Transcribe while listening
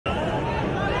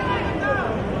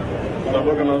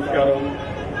సభకు నమస్కారం.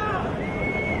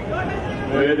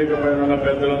 వేదిక పైన ఉన్న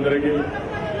పెద్దలందరికీ,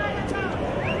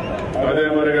 అదే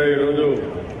మరిగా ఈరోజు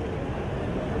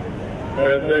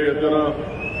పెద్ద ఎత్తున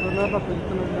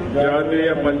జాతీయ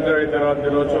పంచాయతీరాజ్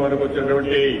దినోత్సవానికి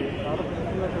వచ్చినటువంటి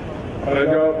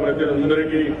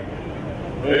ప్రజాప్రతినిధులందరికీ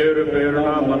పేరు పేరున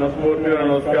మనస్ఫూర్తిగా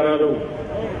నమస్కారాలు,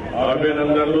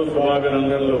 అభినందనలు,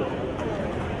 శుభాభినందనలు.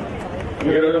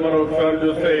 ఈరోజు మనం ఒకసారి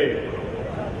చూస్తే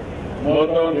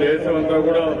మొత్తం దేశమంతా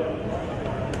కూడా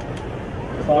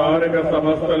స్థానిక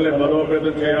సంస్థల్ని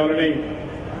బలోపేతం చేయాలని,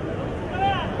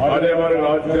 అదే మరి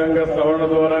రాజ్యాంగ సవరణ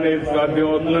ద్వారానే ఇది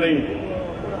సాధ్యమవుతుందని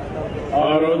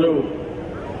ఆ రోజు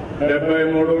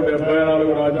 73, 74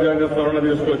 రాజ్యాంగ సవరణ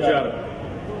తీసుకొచ్చారు.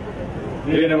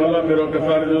 దీనివల్ల మీరు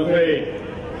ఒకసారి చూస్తే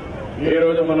ఈ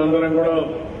రోజు మనందరం కూడా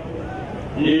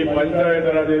ఈ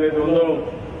పంచాయతీరాజ్ ఏదైతే ఉందో,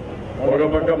 ఒక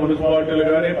పక్క మున్సిపాలిటీలు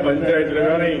కానీ పంచాయతీలు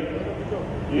కానీ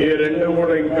ఈ రెండు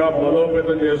కూడా ఇంకా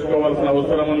బలోపేతం చేసుకోవాల్సిన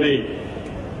అవసరం ఉంది.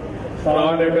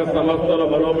 స్థానిక సంస్థల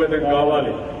బలోపేతం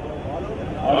కావాలి.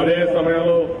 అదే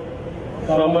సమయంలో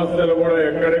సమస్యలు కూడా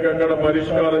ఎక్కడికక్కడ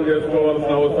పరిష్కారం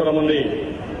చేసుకోవాల్సిన అవసరం ఉంది.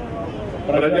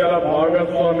 ప్రజల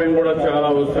భాగస్వామ్యం కూడా చాలా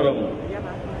అవసరం.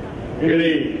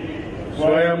 ఇది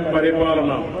స్వయం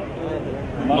పరిపాలన,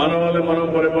 మనల్ని మనం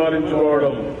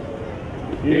పరిపాలించుకోవడం.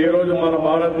 ఈ రోజు మన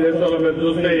భారతదేశంలో మీరు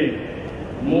చూస్తే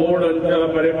 3 అంచెల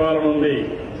పరిపాలన ఉంది.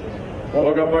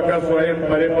 ఒక పక్క స్వయం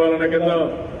పరిపాలన కింద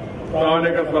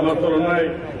స్థానిక సంస్థలు ఉన్నాయి.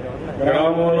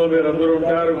 గ్రామంలో మీరందరూ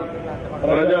ఉంటారు,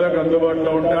 ప్రజలకు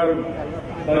అందుబాటులో ఉంటారు.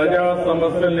 ప్రజా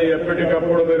సమస్యల్ని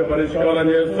ఎప్పటికప్పుడు మీరు పరిష్కారం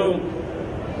చేస్తూ,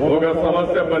 ఒక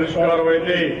సమస్య పరిష్కారం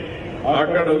అయితే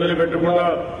అక్కడ వదిలిపెట్టకుండా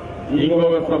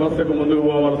ఇంకొక సమస్యకు ముందుకు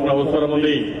పోవాల్సిన అవసరం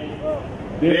ఉంది.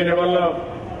 దీనివల్ల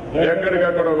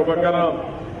ఎక్కడికక్కడ ఒక పక్కన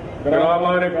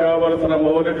గ్రామానికి కావలసిన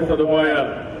మౌలిక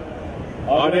సదుపాయాలు,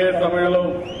 అదే సమయంలో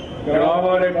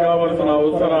గ్రామానికి కావలసిన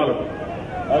అవసరాలు,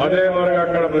 అదే మరి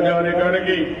అక్కడ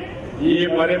ప్రజానీకానికి ఈ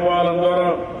పరిపాలన ద్వారా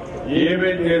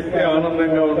ఏమేం చేస్తే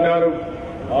ఆనందంగా ఉంటారు,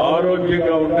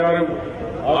 ఆరోగ్యంగా ఉంటారు,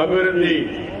 అభివృద్ధి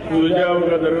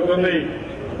సుజావుగా జరుగుతుంది,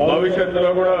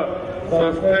 భవిష్యత్తులో కూడా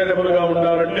సస్టైనబుల్ గా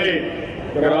ఉండాలంటే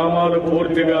గ్రామాలు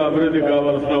పూర్తిగా అభివృద్ధి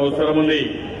కావాల్సిన అవసరం ఉంది.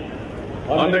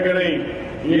 అందుకని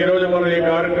ఈ రోజు మనం ఈ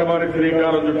కార్యక్రమానికి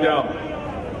శ్రీకారం చుట్టాం.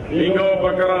 ఇంకో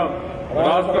పక్కన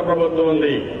రాష్ట్ర ప్రభుత్వం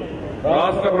ఉంది.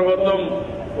 రాష్ట్ర ప్రభుత్వం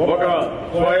ఒక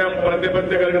స్వయం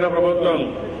ప్రతిపత్తి కలిగిన ప్రభుత్వం.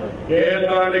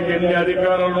 కేంద్రానికి ఎన్ని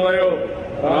అధికారాలు ఉన్నాయో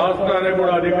రాష్ట్రానికి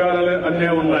కూడా అధికారాలు అన్నీ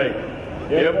ఉన్నాయి.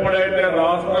 ఎప్పుడైతే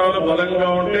రాష్ట్రాలు బలంగా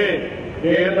ఉంటే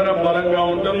కేంద్రం బలంగా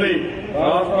ఉంటుంది,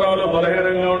 రాష్ట్రాలు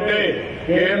బలహీనంగా ఉంటే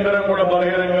కేంద్రం కూడా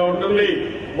బలహీనంగా ఉంటుంది.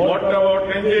 మొట్టమొదటి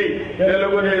నుంచి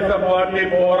తెలుగుదేశం పార్టీ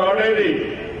పోరాడేది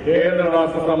కేంద్ర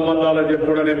రాష్ట్ర సంబంధాలని చెప్పి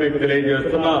కూడా నేను మీకు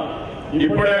తెలియజేస్తున్నా.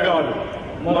 ఇప్పుడే కాదు,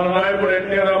 మన నాయకుడు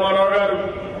ఎన్టీ రామారావు గారు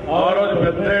ఆ రోజు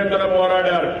పెద్ద ఎత్తున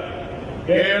పోరాడారు.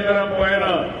 కేంద్రం పైన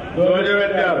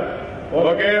ధ్వజమెత్తారు.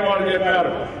 ఒకే మాట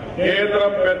చెప్పారు,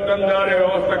 కేంద్రం పెత్తందారీ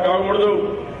వ్యవస్థ కాకూడదు,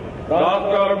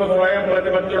 రాష్ట్రాలకు స్వయం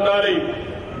ప్రతిపత్తి ఉండాలి,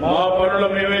 మా పనులు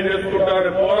మేమే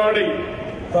చేసుకుంటామని పోరాడి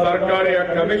సర్కారీ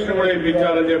కమిషన్ కూడా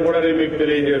ఇప్పించాలని చెప్పి కూడా నేను మీకు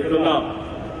తెలియజేస్తున్నా.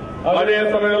 అదే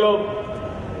సమయంలో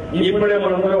ఇప్పుడే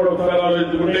మనందరూ కూడా ఒకసారి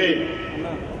ఆలోచించుకుంటే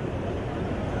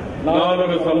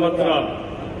 4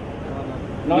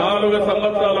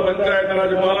 సంవత్సరాల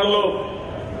పంచాయతీరాజ్ పాలనలో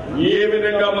ఏ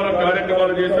విధంగా మనం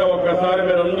కార్యక్రమాలు చేసా ఒక్కసారి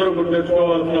మీరందరూ గుర్తు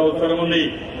తెచ్చుకోవాల్సిన అవసరం ఉంది.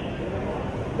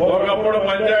 ఒకప్పుడు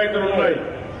పంచాయతీలు ఉన్నాయి,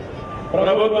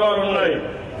 ప్రభుత్వాలు ఉన్నాయి.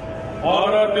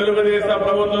 ఆరో తెలుగుదేశం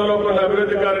ప్రభుత్వంలో కొన్ని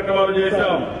అభివృద్ధి కార్యక్రమాలు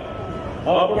చేశాం.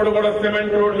 అప్పుడు కూడా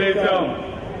సిమెంట్ రోడ్లు వేశాం.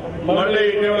 మళ్లీ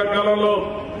ఇటీవల కాలంలో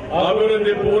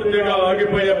అభివృద్ధి పూర్తిగా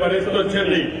ఆగిపోయే పరిస్థితి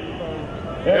వచ్చింది.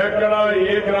 ఎక్కడ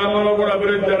ఏ గ్రామంలో కూడా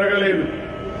అభివృద్ధి జరగలేదు.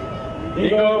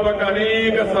 ఇంకో పక్క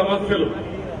అనేక సమస్యలు.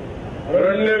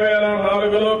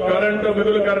 2004లో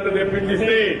మిగులు కరెంటు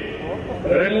తెప్పించిస్తే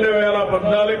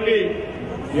 2014కి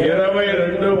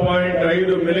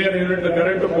 22.5 మిలియన్ యూనిట్ల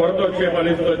కరెంటు కొరత వచ్చే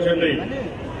పరిస్థితి వచ్చింది.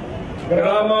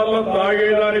 గ్రామాల్లో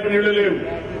తాగేదానికి నీళ్లు లేవు.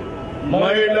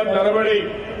 మహిళల తరబడి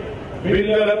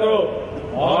బిందెలతో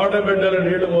ఆడబిడ్డల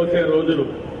నీళ్లు మోసే రోజులు.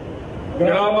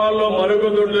 గ్రామాల్లో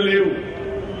మరుగుదొడ్లు లేవు,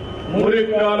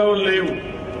 మురికి కాలువలు లేవు.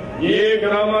 ఏ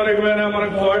గ్రామానికి పోయినా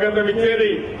మనకు స్వాగతం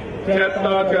ఇచ్చేది చెత్త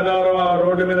చెదారం ఆ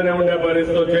రోడ్డు మీదనే ఉండే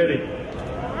పరిస్థితి వచ్చేది.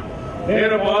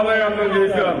 నేను పాదయాత్ర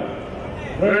చేశాను.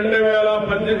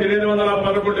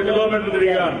 2811 కిలోమీటర్లు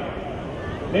తిరిగాను.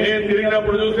 నేను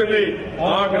తిరిగినప్పుడు చూసింది,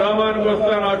 ఆ గ్రామానికి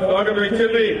వస్తే నాకు స్వాగతం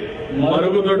ఇచ్చింది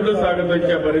మరుగుదొడ్లు స్వాగతం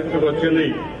ఇచ్చే పరిస్థితికి వచ్చింది.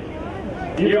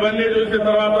 ఇవన్నీ చూసిన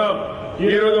తర్వాత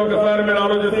ఈ రోజు ఒకసారి మీరు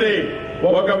ఆలోచిస్తే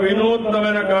ఒక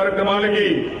వినూత్నమైన కార్యక్రమాలకి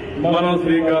మనం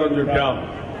శ్రీకారం చుట్టాం.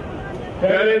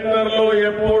 చరిత్రలో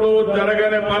ఎప్పుడూ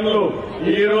జరగని పనులు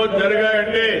ఈ రోజు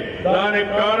జరిగాయంటే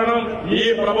దానికి కారణం ఈ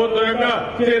ప్రభుత్వం యొక్క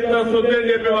చిత్తశుద్ధి అని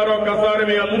చెప్పి మరొకసారి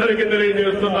మీ అందరికీ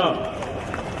తెలియజేస్తున్నా.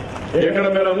 ఇక్కడ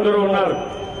మీరందరూ ఉన్నారు,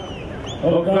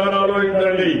 ఒకసారి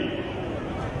ఆలోచించండి.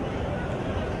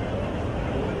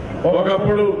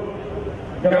 ఒకప్పుడు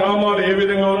గ్రామాలు ఏ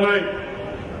విధంగా ఉన్నాయి,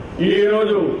 ఈ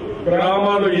రోజు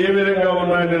గ్రామాలు ఏ విధంగా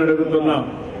ఉన్నాయని నేను అడుగుతున్నా.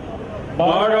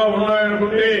 బాగా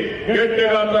ఉన్నాయనుకుంటే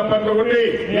గట్టిగా తప్పట్టుకుంటే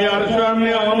మీ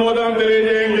హర్షాన్ని ఆమోదం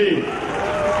తెలియజేయండి.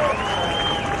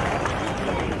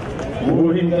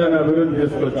 ఊహించని అభివృద్ధి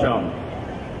తీసుకొచ్చాం.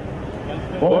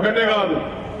 ఒకటే కాదు,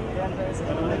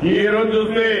 ఈ రోజు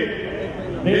చూస్తే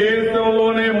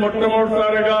దేశంలోనే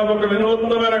మొట్టమొదటిసారిగా ఒక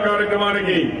వినూత్నమైన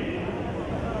కార్యక్రమానికి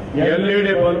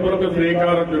ఎల్ఈడి బల్బులకు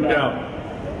శ్రీకారం చుట్టాం.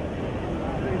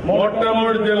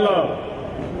 మొట్టమొదటి జిల్లా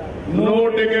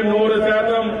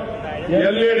 100%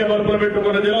 ఎల్ఈడి బల్బులు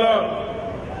పెట్టుకున్న జిల్లా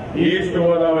ఈస్ట్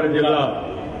గోదావరి జిల్లా.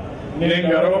 నేను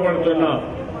గర్వపడుతున్నా.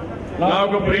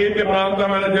 నాకు ప్రీతి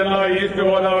ప్రాంతమైన జిల్లా ఈస్ట్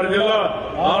గోదావరి జిల్లా.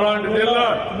 అలాంటి జిల్లా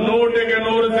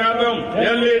 100%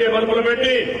 ఎల్ఈడి బల్బులు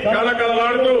పెట్టి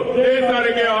కళకళలాడుతూ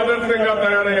దేశానికి ఆదర్శంగా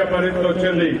తయారయ్యే పరిస్థితి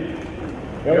వచ్చింది.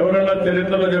 ఎవరైనా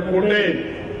చరిత్రలో చెప్పుకుంటే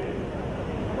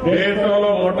దేశంలో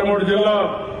మొట్టమొదటి జిల్లా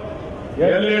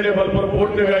ఎల్ఈడి బల్బులు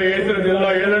పూర్తిగా వేసిన జిల్లా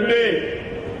ఏదంటే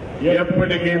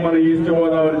ఎప్పటికీ మన ఈస్ట్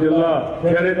గోదావరి జిల్లా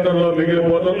చరిత్రలో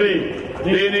మిగిలిపోతుంది.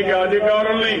 దీనికి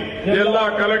అధికారుల్ని, జిల్లా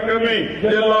కలెక్టర్ని,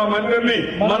 జిల్లా మంత్రిని,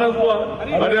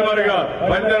 అదే మరిగా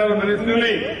పంచాయతీ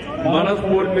మినిస్టర్ని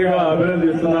మనస్ఫూర్తిగా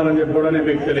అభినందిస్తున్నానని చెప్పి కూడా నేను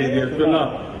మీకు తెలియజేస్తున్నా.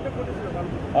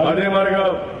 అదే మరిగా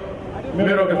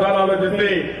మీరు ఒకసారి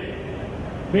ఆలోచిస్తే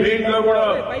దీంట్లో కూడా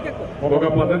ఒక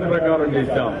పద్ధతి ప్రకారం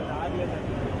చేశాం.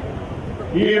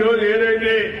 ఈ రోజు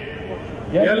ఏదైతే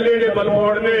ఎల్ఈడి బల్బు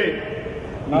వాడితే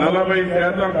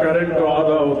 40% కరెంటు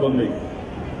ఆదా అవుతుంది.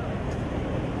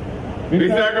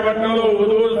 విశాఖపట్నంలో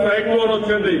ఉదూరు సైక్లోన్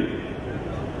వచ్చింది.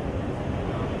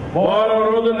 వారం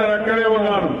రోజులు నేను అక్కడే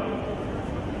ఉన్నాను.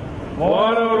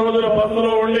 వారం రోజుల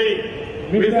బస్సులో ఉండి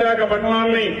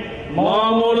విశాఖపట్నాన్ని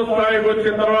మామూలు స్థాయికి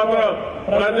వచ్చిన తర్వాత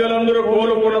ప్రజలందరూ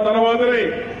కోలుకున్న తర్వాతనే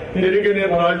తిరిగి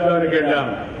నేను రాజధానికి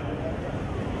వెళ్ళాను.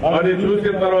 అది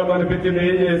చూసిన తర్వాత అనిపించింది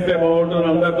ఏం చేస్తే బాగుంటుంది,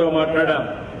 అందరితో మాట్లాడా.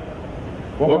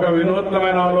 ఒక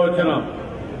వినూత్నమైన ఆలోచన,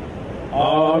 ఆ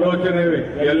ఆలోచన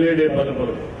ఎల్ఈడి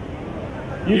బల్బులు.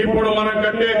 ఇప్పుడు మనం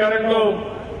కట్టే కరెంటు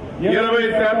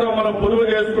 20% మనం పొదుపు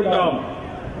చేసుకుంటాం.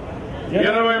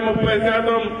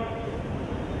 20-30%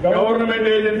 గవర్నమెంట్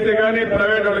ఏజెన్సీ కానీ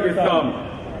ప్రైవేట్ వాళ్ళకి ఇస్తాం.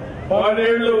 10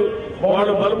 ఏళ్లు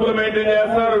వాళ్ళు బల్బులు మెయింటైన్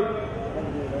చేస్తారు,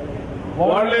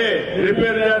 వాళ్లే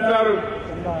రిపేర్ చేస్తారు.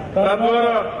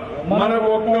 తద్వారా మనకు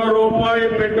 ₹1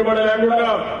 పెట్టుబడి లేకుండా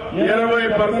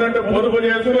 20% పొదుపు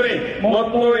చేసుకుని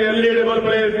మొత్తం ఎల్ఈడి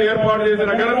బల్బులు ఏర్పాటు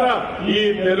చేసిన ఘనత ఈ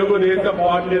తెలుగుదేశం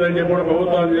పార్టీలని చెప్పి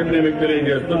ప్రభుత్వాన్ని చెప్పి నేను మీకు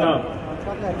తెలియజేస్తున్నా.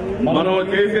 మనం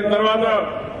చేసిన తర్వాత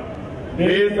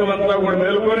దేశమంతా కూడా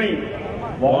మేలుకొని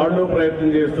వాళ్ళు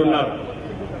ప్రయత్నం చేస్తున్నారు.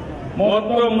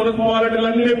 మొత్తం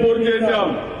మున్సిపాలిటీలన్నీ పూర్తి చేశాం.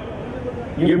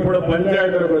 ఇప్పుడు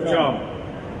పంచాయతీలకు వచ్చాం.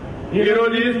 ఈ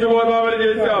రోజు ఈస్ట్ గోదావరి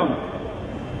చేశాం.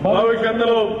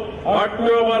 భవిష్యత్తులో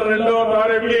అక్టోబర్ 2వ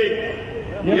తారీఖుకి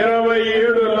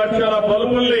 27 లక్షల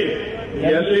బల్బుల్ని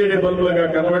ఎల్ఈడి బల్బులుగా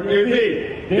కన్వర్ట్ చేసి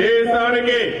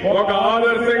దేశానికి ఒక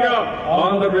ఆదర్శంగా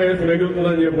ఆంధ్రప్రదేశ్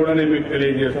మిగులుతుందని చెప్పి కూడా నేను మీకు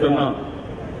తెలియజేస్తున్నా.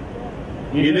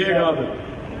 ఇదే కాదు,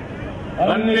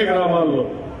 అన్ని గ్రామాల్లో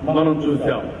మనం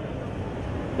చూశాం.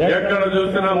 ఎక్కడ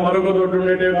చూసినా మరుగుదొడ్డు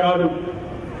ఉండేవి కాదు.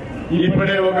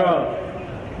 ఇప్పుడే ఒక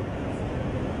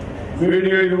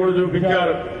వీడియో ఇది కూడా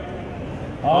చూపించారు.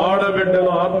 ఆడబిడ్డల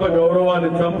ఆత్మ గౌరవాన్ని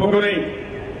చంపుకుని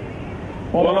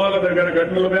పొలాల దగ్గర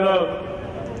గట్టుల మీద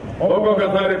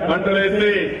ఒక్కొక్కసారి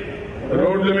పంటలేసి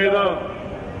రోడ్ల మీద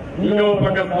ఇంకో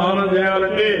పక్క స్నానం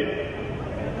చేయాలంటే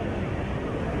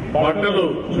బట్టలు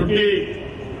చుట్టి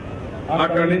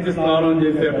అక్కడి నుంచి స్నానం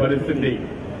చేసే పరిస్థితి.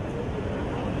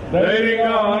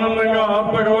 ధైర్యంగా, ఆనందంగా,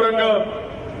 ఆత్మగౌరవంగా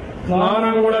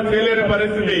స్నానం కూడా చేయలేని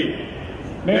పరిస్థితి.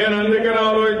 నేను అందుకని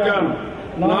ఆలోచించాను,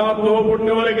 నాతో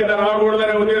పుట్టిన వాళ్ళకి ఇది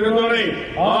రాకూడదనే ఉద్దేశంతోనే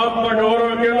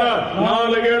ఆత్మగౌరవం కింద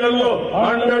 4 ఏళ్లలో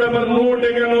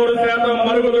 100%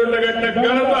 మరుగుదొడ్ల కట్టిన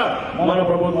ఘనత మన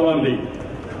ప్రభుత్వాన్ని.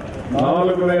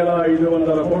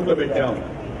 4,500 కోట్లు పెట్టాం.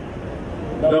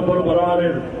 డబ్బులు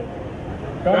పర్వాలేదు,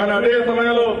 కానీ అదే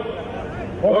సమయంలో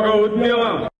ఒక ఉద్యమ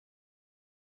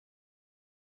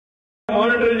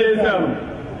మానిటర్ చేశాం.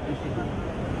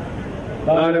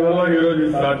 దానివల్ల ఈరోజు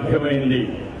సాధ్యమైంది.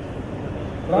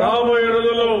 రాబోయే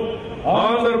రోజుల్లో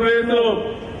ఆంధ్రప్రదేశ్ లో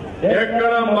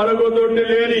ఎక్కడ మరుగుదొడ్డి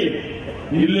లేని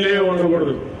ఇల్లే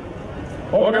ఉండకూడదు.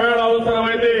 ఒకవేళ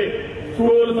అవసరమైతే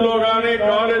స్కూల్స్ లో గానీ,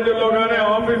 కాలేజీల్లో గానీ,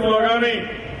 ఆఫీసులో గానీ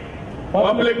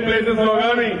పబ్లిక్ ప్లేసెస్ లో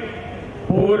గాని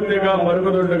పూర్తిగా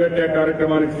మరుగుదొడ్లు కట్టే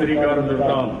కార్యక్రమానికి శ్రీకారం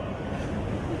చుడతాం.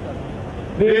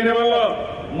 దీనివల్ల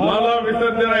మల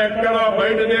విసర్జన ఎక్కడా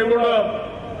బయట చేయకుండా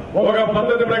ఒక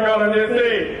పద్ధతి ప్రకారం చేస్తే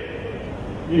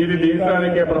ఇది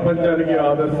దేశానికి ప్రపంచానికి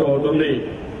ఆదర్శం అవుతుంది.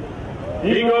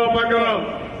 ఇంకో పక్కన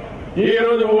ఈ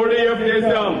రోజు ఓడీఎఫ్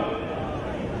చేశాం.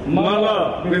 మల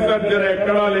విసర్జన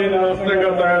ఎక్కడా లేని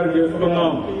రాష్ట్రంగా తయారు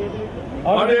చేసుకున్నాం.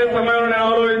 అదే సమయంలో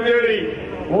ఆలోచించేది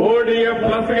ఓడీఎఫ్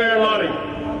ప్లస్ గా వెళ్ళాలి.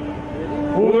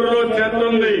 ఊర్లో చెత్త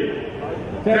ఉంది,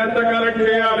 చెత్త కలెక్ట్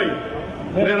చేయాలి.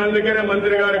 నేను అందుకనే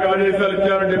మంత్రి గారికి ఆదేశాలు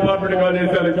ఇచ్చాను, డిపార్ట్మెంట్కి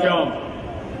ఆదేశాలు ఇచ్చాం.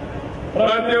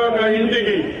 ప్రతి ఒక్క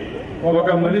ఇంటికి ఒక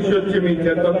మనిషి వచ్చి మీ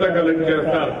చెత్తంతా కలెక్ట్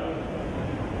చేస్తారు.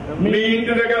 మీ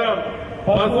ఇంటి దగ్గర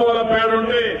పశువుల పేడ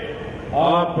ఉంటే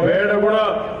ఆ పేడ కూడా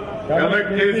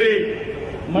కలెక్ట్ చేసి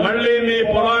మళ్లీ మీ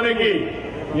పొలానికి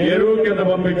ఎరువు కింద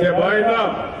పంపించే బాధ్యత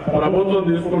ప్రభుత్వం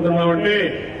తీసుకుంటున్నామంటే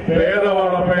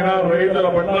పేదవాళ్ల పైన రైతుల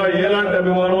పట్ల ఎలాంటి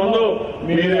అభిమానం ఉందో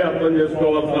మీరే అర్థం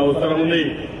చేసుకోవాల్సిన అవసరం ఉంది.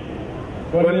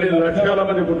 కొన్ని లక్షల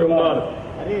మంది కుటుంబాలు,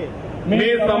 మీ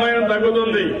సమయం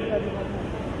తగ్గుతుంది,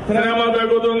 శ్రమ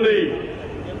తగ్గుతుంది.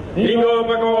 ఇంకో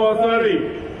పక్క ఒకసారి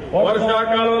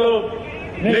వర్షాకాలంలో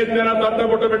నెత్తిన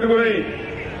తట్టబుట్ట పెట్టుకుని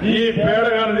ఈ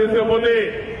పేడగాను తీసుకపోతే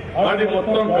అది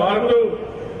మొత్తం కారుతూ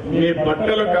మీ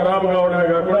బట్టలు ఖరాబు కావడమే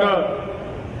కాకుండా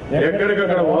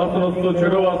ఎక్కడికక్కడ వాసన వస్తూ,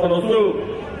 చెడు వాసన వస్తూ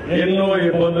ఎన్నో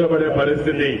ఇబ్బందులు పడే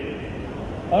పరిస్థితి.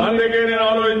 అందుకే నేను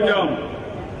ఆలోచించాం,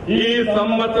 ఈ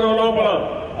సంవత్సరం లోపల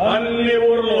అన్ని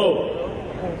ఊర్లలో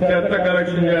చెత్త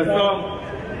కలెక్షన్ చేస్తాం,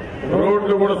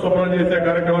 రోడ్లు కూడా శుభ్రం చేసే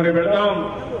కార్యక్రమాన్ని పెడతాం.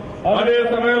 అదే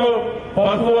సమయంలో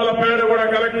పశువుల పేడ కూడా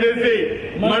కలెక్ట్ చేసి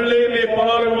మళ్లీ మీ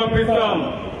పొలాలకు పంపిస్తాం.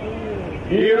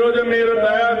 ఈ రోజు మీరు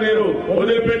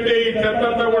వదిలిపెట్టి ఈ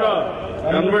చెత్తంతా కూడా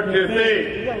కన్వర్ట్ చేసి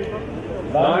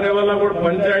దానివల్ల కూడా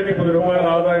పంచాయతీ ₹10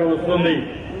 ఆదాయం వస్తుంది.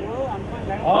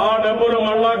 ఆ డబ్బులు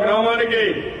మళ్ళా గ్రామానికి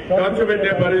ఖర్చు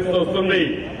పెట్టే పరిస్థితి వస్తుంది.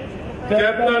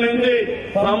 చెత్త నుంచి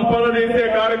సంపద తీసే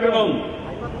కార్యక్రమం,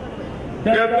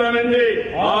 చెత్త నుంచి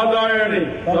ఆదాయాన్ని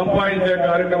సంపాదించే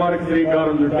కార్యక్రమానికి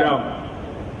శ్రీకారం చుట్టాం.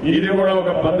 ఇది కూడా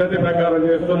ఒక పద్ధతి ప్రకారం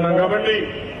చేస్తున్నాం కాబట్టి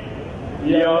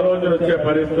ఈ ఆలోచన వచ్చే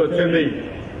పరిస్థితి వచ్చింది.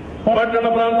 పట్టణ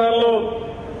ప్రాంతాల్లో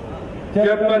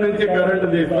చెత్త నుంచి కరెంటు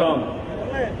తీస్తాం.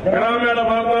 గ్రామీణ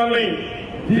ప్రాంతాలని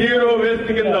జీరో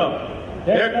వేస్ట్ కింద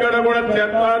ఎక్కడ కూడా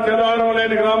చెత్త చెదారం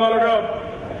లేని గ్రామాలుగా,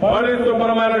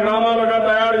 పరిశుభ్రమైన గ్రామాలుగా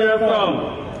తయారు చేస్తాం.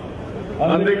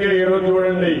 అందుకే ఈరోజు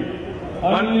చూడండి,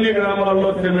 అన్ని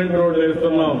గ్రామాల్లో సిమెంట్ రోడ్లు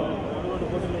వేస్తున్నాం.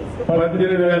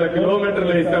 18,000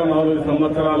 కిలోమీటర్లు వేసాం 4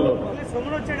 సంవత్సరాల్లో.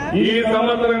 ఈ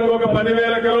సంవత్సరం ఇంకొక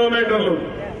 10,000 కిలోమీటర్లు,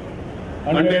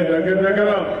 అంటే దగ్గర దగ్గర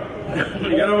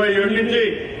 27 నుంచి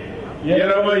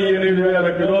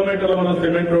 28,000 కిలోమీటర్లు మనం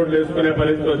సిమెంట్ రోడ్లు వేసుకునే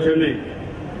పరిస్థితి వచ్చింది.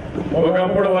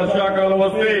 ఒకప్పుడు వర్షాకాలం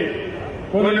వస్తే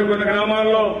కొన్ని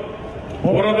గ్రామాల్లో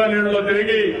బురద నీళ్లలో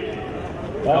తిరిగి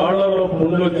కాళ్లలో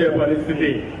పుండ్లు వచ్చే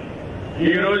పరిస్థితి.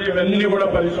 ఈ రోజు ఇవన్నీ కూడా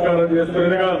పరిష్కారం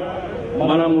చేసుకునేదిగా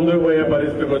మనం ముందుకు పోయే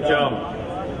పరిస్థితికి వచ్చాం.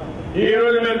 ఈ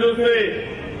రోజు మీరు చూస్తే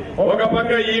ఒక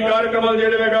పక్క ఈ కార్యక్రమాలు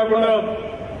చేయడమే కాకుండా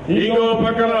ఇంకో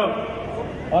పక్కన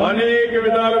అనేక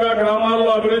విధాలుగా గ్రామాల్లో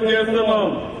అభివృద్ధి చేస్తున్నాం.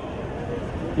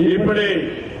 ఇప్పుడే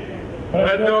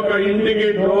ప్రతి ఒక్క ఇంటికి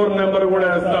డోర్ నెంబర్ కూడా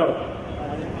వేస్తారు.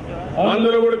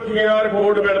 అందులో కూడా QR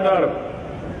కోడ్ పెడతారు.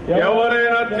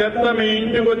 ఎవరైనా చెత్త మీ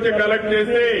ఇంటికి వచ్చి కలెక్ట్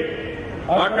చేస్తే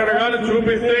అక్కడ కానీ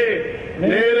చూపిస్తే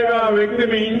నేరుగా ఆ వ్యక్తి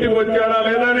మీ ఇంటికి వచ్చాడా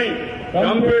లేదని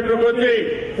కంప్యూటర్కి వచ్చి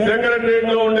సెక్రటరియట్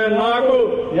లో ఉండే నాకు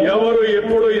ఎవరు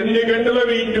ఎప్పుడు ఎన్ని గంటలు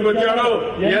మీ ఇంటికి వచ్చాడో,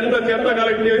 ఎంత చెత్త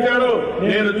కలెక్ట్ చేశాడో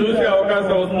నేను చూసే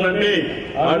అవకాశం వస్తుందండి.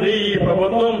 అది ఈ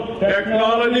ప్రభుత్వం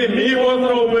టెక్నాలజీ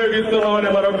మీకోసం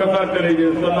ఉపయోగిస్తున్నామని మరొకసారి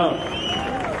తెలియజేస్తున్నా.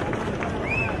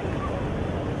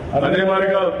 అదే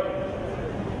మరిగా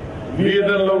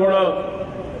వీధుల్లో కూడా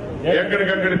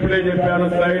ఎక్కడికక్కడ ఇప్పుడే చెప్పాను,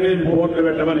 సైనేజ్ బోర్డులు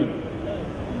పెట్టమని.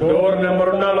 డోర్ నెంబర్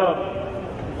ఉండాలా,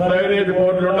 సైనేజ్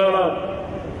బోర్డులు ఉండాలా.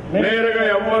 నేరుగా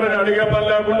ఎవరిని అడిగే పని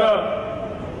లేకుండా,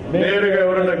 నేరుగా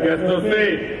ఎవరైనా గెస్ట్ వస్తే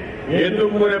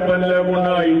ఎదుర్కొనే పని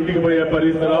లేకుండా ఇంటికి పోయే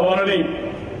పరిస్థితి రావాలని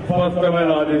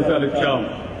స్పష్టమైన ఆదేశాలు ఇచ్చాం.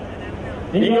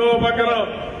 ఇంకో పక్కన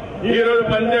ఈరోజు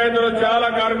పంచాయతీలో చాలా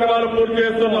కార్యక్రమాలు పూర్తి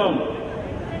చేస్తున్నాం.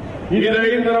 ఇది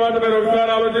అయిన తర్వాత మీరు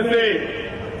ఒకసారి ఆలోచిస్తే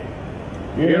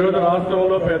ఈ రోజు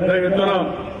రాష్ట్రంలో పెద్ద ఎత్తున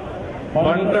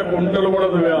పంట కుంటలు కూడా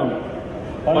దువ్వాం.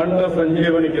 పంట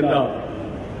సంజీవని కింద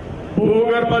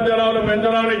భూగర్భ జలాలు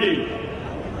పెంచడానికి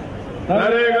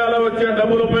నరేగాలో వచ్చే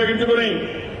డబ్బులు ఉపయోగించుకుని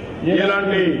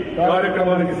ఇలాంటి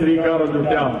కార్యక్రమానికి శ్రీకారం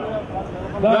చుట్టాం.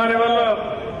 దానివల్ల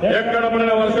ఎక్కడ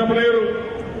పడిన వర్షపు నీరు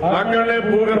అక్కడనే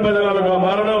భూగర్భ జలాలుగా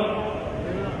మారడం,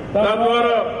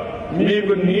 తద్వారా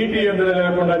మీకు నీటి ఎదురు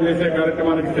లేకుండా చేసే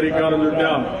కార్యక్రమానికి శ్రీకారం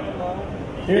చుట్టాం.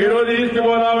 ఈరోజు ఈస్ట్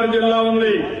గోదావరి జిల్లా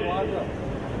ఉంది,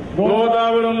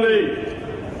 గోదావరి ఉంది,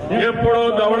 ఎప్పుడో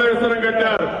ధవళేశ్వరం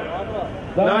కట్టారు.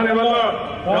 దానివల్ల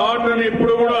కాటన్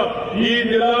ఇప్పుడు కూడా ఈ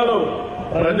జిల్లాలో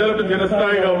ప్రజలకు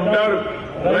చిరస్థాయిగా ఉంటారు,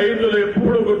 రైతులు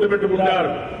ఎప్పుడు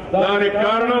గుర్తుపెట్టుకుంటారు. దానికి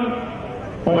కారణం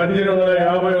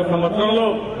 1850 సంవత్సరంలో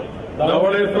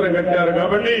ధవళేశ్వరం కట్టారు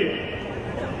కాబట్టి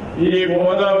ఈ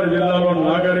గోదావరి జిల్లాలో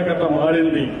నాగరికత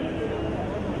మారింది.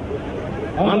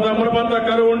 అంత మునుపంత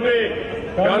కరువు ఉంటే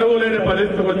కరువు లేని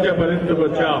పరిస్థితికి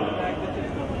వచ్చాం.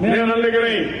 నేను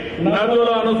అందుకని నదుల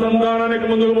అనుసంధానానికి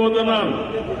ముందుకు పోతున్నాను.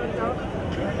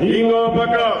 ఇంకో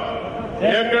పక్క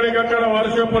ఎక్కడికక్కడ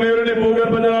వర్షపు నీరుని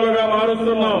భూగర్భ జలాలుగా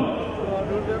మారుస్తున్నాం.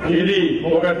 ఇది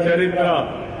ఒక చరిత్ర.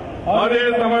 అదే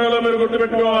సమయంలో మీరు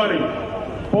గుర్తుపెట్టుకోవాలి,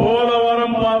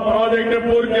 పోలవరం ప్రాజెక్టు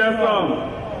పూర్తి చేస్తాం.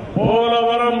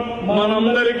 పోలవరం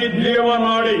మనందరికీ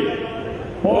జీవనాడి.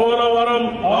 పోలవరం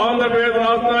ఆంధ్రప్రదేశ్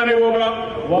రాష్ట్రానికి ఒక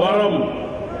వరం.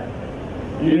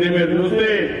 ఇది మీరు చూస్తే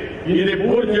ఇది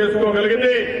పూర్తి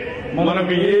చేసుకోగలిగితే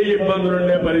మనకు ఏ ఇబ్బందులు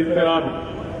ఉండే పరిస్థితి రాదు.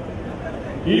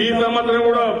 ఈ సంవత్సరం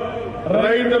కూడా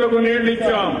రైతులకు నీళ్లు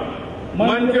ఇచ్చాం,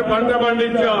 మంచి పంట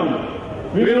పండించాం,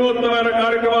 వినూత్నమైన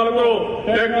కార్యక్రమాలతో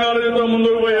టెక్నాలజీతో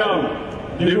ముందుకు పోయాం,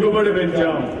 దిగుబడి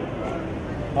పెంచాం.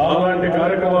 అలాంటి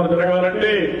కార్యక్రమాలు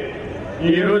జరగాలంటే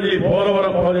ఈ రోజు ఈ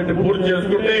పోలవరం ప్రాజెక్టు పూర్తి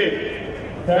చేసుకుంటే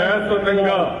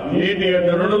శాశ్వతంగా నీటి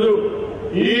ఎద్దడి ఉండదు.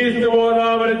 ఈస్ట్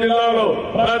గోదావరి జిల్లాలో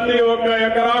ప్రతి ఒక్క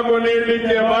ఎకరాకు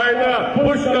నీళ్లిచ్చే బాధ్యత,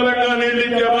 పుష్కలంగా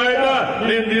నీళ్లిచ్చే బాధ్యత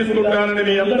నేను తీసుకుంటానని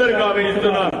మీ అందరికీ హామీ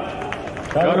ఇస్తున్నాను.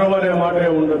 కరువు అనే మాటే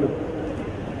ఉండదు.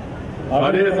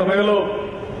 అదే సమయంలో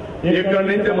ఇక్కడి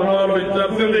నుంచి మనం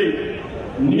ఆలోచించాల్సింది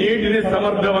నీటిని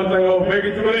సమర్థవంతంగా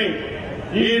ఉపయోగించుకుని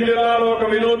ఈ జిల్లాలో ఒక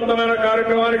వినూత్నమైన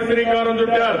కార్యక్రమానికి శ్రీకారం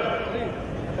చుట్టారు.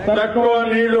 తక్కువ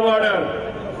నీళ్లు వాడారు,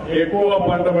 ఎక్కువ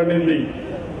పంట పండింది.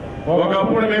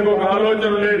 ఒకప్పుడు మీకు ఒక ఆలోచన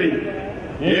ఉండేది,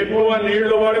 ఎక్కువ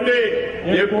నీళ్లు వాడితే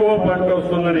ఎక్కువ పంట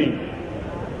వస్తుందని.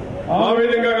 ఆ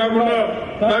విధంగా కాకుండా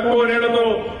తక్కువ నీళ్లతో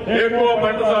ఎక్కువ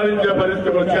పంట సాధించే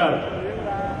పరిస్థితికి వచ్చారు.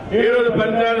 ఈరోజు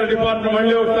పంచాయతీ డిపార్ట్మెంట్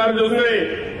మళ్లీ ఒకసారి చూస్తే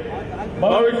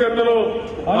భవిష్యత్తులో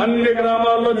అన్ని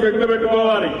గ్రామాల్లో చెట్లు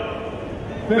పెట్టుకోవాలి,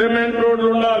 సిమెంట్ రోడ్లు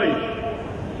ఉండాలి.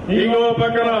 ఇంకో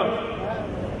పక్కన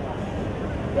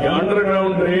అండర్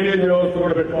గ్రౌండ్ డ్రైనేజ్ వ్యవస్థ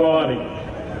కూడా పెట్టుకోవాలి.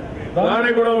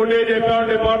 దానికి కూడా ఉండే చెప్పాం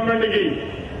డిపార్ట్మెంట్ కి.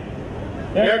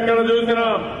 ఎక్కడ చూసినా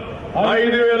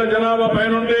 5,000 జనాభా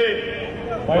పైనుంటే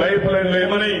పైప్ లైన్లు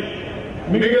ఏమని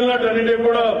మిగిలినటన్నిటి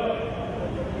కూడా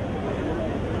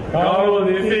కాలువ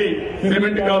తీసి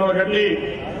సిమెంట్ కాలువ కట్టి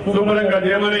శుభ్రంగా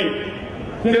చేయమని,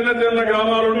 చిన్న చిన్న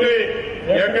గ్రామాలుంటే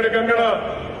ఎక్కడికక్కడ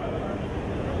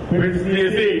పిట్స్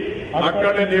తీసి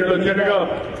అక్కడే నీళ్లు వచ్చేట్టుగా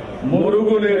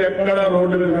మురుగు నీరు ఎక్కడ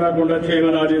రోడ్డు మీద రాకుండా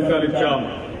చేయమని ఆదేశాలు ఇచ్చాం.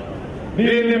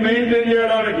 దీన్ని మెయింటైన్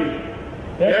చేయడానికి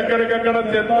ఎక్కడికక్కడ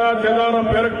చెత్త చెదారం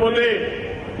పెరగకపోతే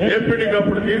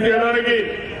ఎప్పటికప్పుడు తీసేయడానికి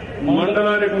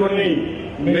మండలానికి కొన్ని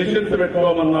మెషిన్స్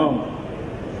పెట్టుకోమన్నాం.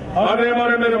 అదే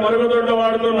మరి మీరు మరుగుదొడ్లు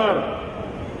వాడుతున్నారు.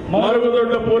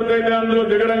 మరుగుదొడ్లు పూర్తయితే అందులో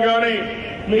దిగడం కానీ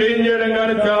క్లీన్ చేయడం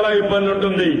కానీ చాలా ఇబ్బంది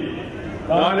ఉంటుంది.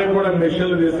 దానికి కూడా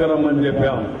మెషిన్లు తీసుకురమ్మని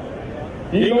చెప్పాం.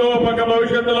 ఇంకో పక్క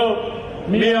భవిష్యత్తులో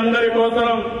మీ అందరి కోసం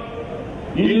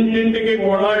ఇంటింటికి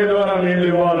కుళాయి ద్వారా నీళ్లు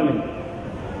ఇవ్వాలని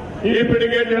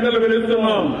ఇప్పటికే టెండర్లు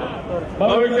పిలుస్తున్నాం.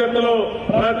 భవిష్యత్తులో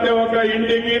ప్రతి ఒక్క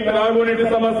ఇంటికి త్రాగునీటి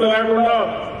సమస్య లేకుండా,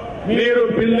 నీరు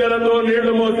బిందెలతో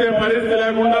నీళ్లు మోసే పరిస్థితి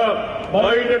లేకుండా,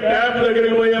 బయట ట్యాప్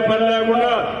దగ్గరికి పోయే పని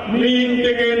లేకుండా మీ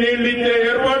ఇంటికి నీళ్లు ఇచ్చే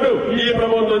ఏర్పాటు ఈ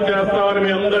ప్రభుత్వం చేస్తామని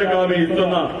మీ అందరికీ హామీ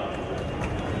ఇస్తున్నా.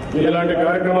 ఇలాంటి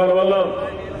కార్యక్రమాల వల్ల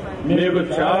మీకు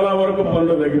చాలా వరకు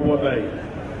పనులు తగ్గిపోతాయి.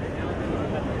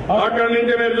 అక్కడి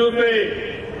నుంచి మీరు చూస్తే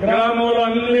గ్రామంలో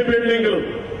అన్ని బిల్డింగులు,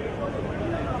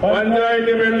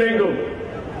 panchayat building,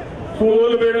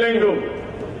 school building,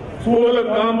 school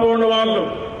compound వాళ్ళు,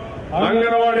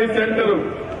 అంగన్వాడీ సెంటర్,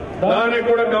 దానికి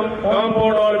కూడా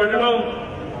కాంపౌండ్ వాళ్ళు పెట్టడం,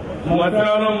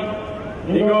 శ్మశానం,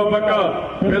 ఇంకో పక్క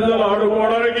పిల్లలు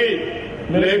ఆడుకోవడానికి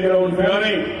ప్లే గ్రౌండ్స్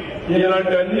కానీ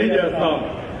ఇలాంటివన్నీ చేస్తాం.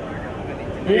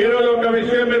 ఈరోజు ఒక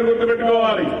విషయం మీరు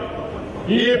గుర్తుపెట్టుకోవాలి,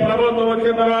 ఈ ప్రభుత్వం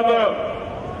వచ్చిన తర్వాత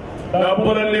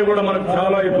డబ్బులన్నీ కూడా మనకు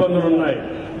చాలా ఇబ్బందులు ఉన్నాయి.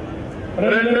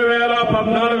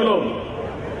 2014లో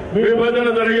విభజన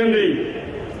జరిగింది,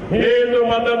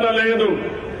 హేతుబద్ధత లేదు,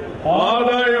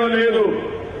 ఆదాయం లేదు.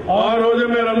 ఆ రోజు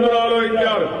మీరందరూ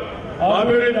ఆలోచించారు,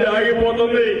 అభివృద్ధి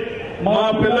ఆగిపోతుంది, మా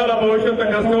పిల్లల భవిష్యత్తు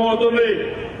కష్టమవుతుంది,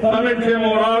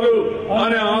 సంక్షేమం రాదు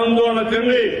అనే ఆందోళన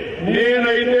చెంది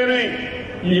నేనైతేనే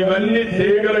ఇవన్నీ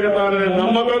చేయగలుగుతాననే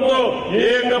నమ్మకంతో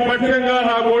ఏకపక్షంగా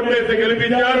నాకు ఓట్లేసి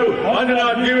గెలిపించారు. అది నా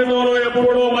జీవితంలో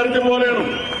ఎప్పుడూ మర్చిపోలేను.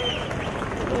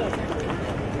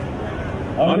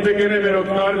 అందుకనే మీరు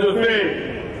ఒకసారి చూస్తే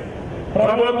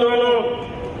ప్రభుత్వంలో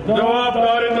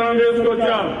జవాబుదారీతనం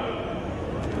తీసుకొచ్చాం.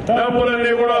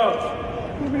 డబ్బులన్నీ కూడా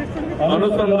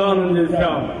అనుసంధానం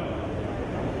చేశాం.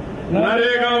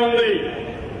 నరేగా ఉంది,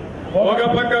 ఒక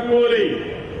పక్క కూలి,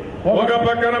 ఒక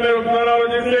పక్కన మీరు ఒకసారి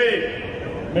ఆలోచిస్తే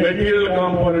మెటీరియల్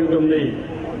కాంపోనెంట్ ఉంది.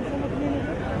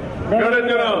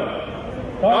 గడిచిన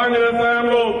కాంగ్రెస్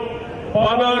హయాంలో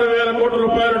 16,000 కోట్ల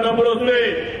రూపాయలు డబ్బులు వస్తే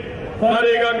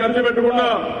సరిగా ఖర్చు పెట్టకుండా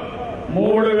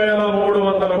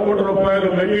 3,300 కోట్ల రూపాయలు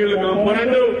మెటీరియల్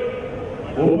కాంపోనెంట్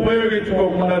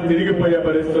ఉపయోగించుకోకుండా తిరిగిపోయే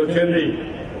పరిస్థితి వచ్చింది.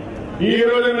 ఈ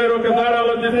రోజు మీరు ఒకసారి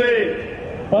ఆలోచిస్తే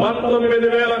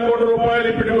 19,000 కోట్ల రూపాయలు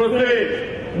ఇప్పటికి వస్తే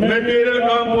మెటీరియల్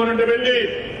కాంపోనెంట్ పెట్టి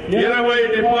 20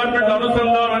 డిపార్ట్మెంట్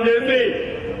అనుసంధానం చేసి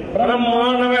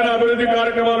బ్రహ్మాండమైన అభివృద్ధి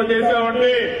కార్యక్రమాలు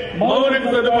చేశామంటే, మౌలిక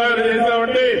సదుపాయాలు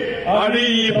చేశామంటే అది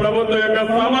ఈ ప్రభుత్వం యొక్క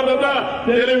సమర్థత,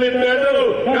 తెలివితేటలు,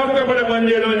 కష్టపడి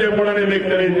పనిచేయడం అని చెప్పడానికి మీకు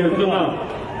తెలియజేస్తున్నా.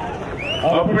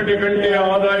 అప్పటికంటే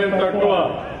ఆదాయం తక్కువ,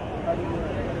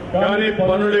 కానీ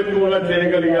పనులు ఎక్కువగా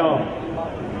చేయగలిగాం.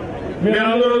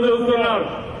 మీరందరూ చూస్తున్నారు.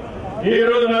 ఈ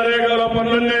రోజు నరేగాలో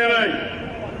పనులన్నీ అయినాయి.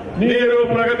 నీరు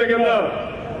ప్రగతి కింద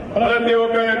ప్రతి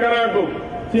ఒక్క ఎకరాకు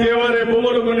చివరి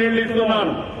భూములకు నీళ్లు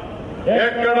ఇస్తున్నాను.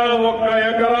 ఎక్కడా ఒక్క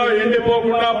ఎకరా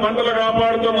ఎండిపోకుండా పంటలు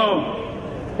కాపాడుతున్నాం.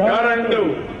 కరెంటు,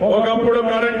 ఒకప్పుడు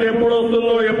కరెంటు ఎప్పుడు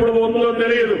వస్తుందో ఎప్పుడు పోతుందో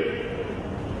తెలియదు.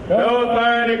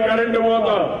 వ్యవసాయానికి కరెంటు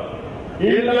పోతా,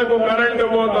 ఇళ్లకు కరెంటు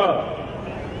పోతా,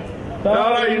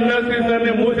 చాలా ఇండస్ట్రీస్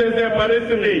అన్ని మూసేసే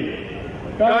పరిస్థితి.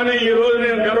 కానీ ఈ రోజు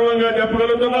నేను గర్వంగా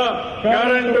చెప్పగలుగుతున్నా,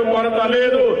 కరెంటు కొరత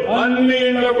లేదు. అన్ని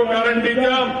ఇళ్లకు కరెంటు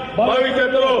ఇచ్చాం.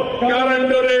 భవిష్యత్తులో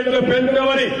కరెంటు రేట్లు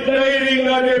పెంచమని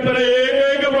ధైర్యంగా చెప్పిన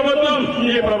ఏకైక ప్రభుత్వం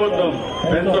ఈ ప్రభుత్వం.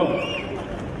 పెంచాం,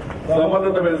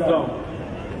 సమర్థత పెంచుతాం.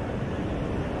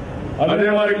 అదే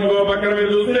మరి ఇంకో పక్కన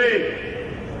మీరు చూస్తే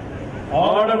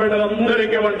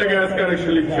ఆడబిడ్డలందరికీ వంట గ్యాస్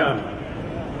కనెక్షన్లు ఇచ్చాం.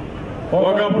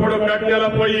 ఒకప్పుడు కట్టెల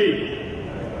పొయ్యి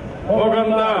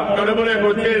ఒకంతా కడుపులోకి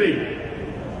వచ్చేది.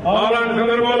 అలాంటి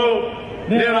సందర్భంలో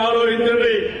నేను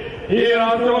ఆలోచించింది, ఈ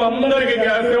రాష్ట్రంలో అందరికీ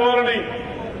గ్యాస్ ఇవ్వాలని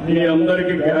మీ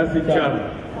అందరికీ గ్యాస్ ఇచ్చాను.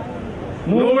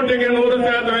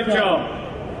 100% ఇచ్చాం.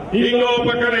 ఇంకో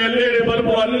పక్కన ఎల్ఈడి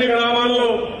బల్బులు అన్ని గ్రామాల్లో,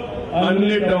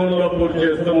 అన్ని టౌన్లో పూర్తి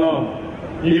చేస్తున్నాం.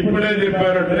 ఇప్పుడే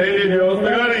చెప్పారు, డ్రైనేజ్ వ్యవస్థ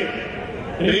కానీ,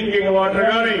 డ్రింకింగ్ వాటర్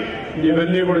కానీ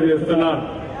ఇవన్నీ కూడా చేస్తున్నాను.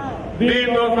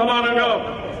 దీంతో సమానంగా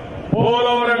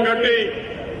పోలవరం కట్టి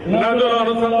నదుల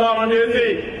అనుసంధానం చేసి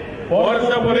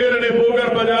వర్షపు నీరుని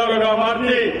భూగర్భ జలాలుగా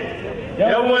మార్చి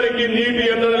ఎవరికి నీటి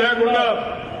ఎద్దడి లేకుండా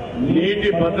నీటి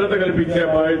భద్రత కల్పించే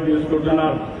బాధ్యత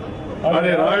తీసుకుంటున్నారు.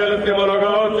 అది రాయలసీమలో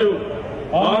కావచ్చు,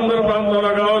 ఆంధ్ర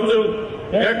ప్రాంతంలో కావచ్చు,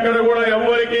 ఎక్కడ కూడా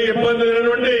ఎవరికి ఇబ్బంది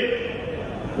లేనటువంటి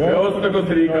వ్యవస్థకు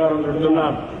శ్రీకారం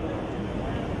చుడుతున్నారు.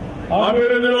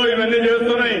 అభివృద్ధిలో ఇవన్నీ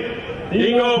చేస్తున్నాయి.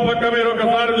 ఇంకో పక్క మీరు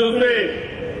ఒకసారి చూస్తే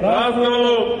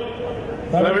రాష్ట్రంలో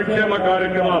సంక్షేమ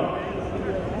కార్యక్రమాలు,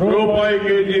 రూపాయి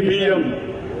కేజీ బియ్యం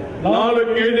 4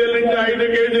 కేజీల నుంచి 5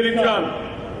 కేజీలు ఇచ్చాను.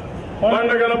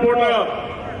 పండుగల పూట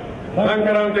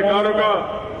సంక్రాంతి కానుక,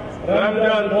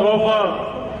 రంజాన్ తోఫా,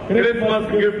 క్రిస్మస్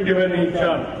గిఫ్ట్ ఇవన్నీ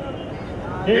ఇచ్చాను.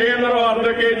 కేంద్రం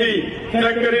 1/2 కేజీ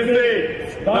చక్కెర ఇస్తే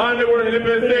దాన్ని కూడా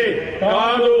నిలిపేస్తే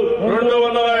కాదు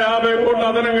 250 కోట్లు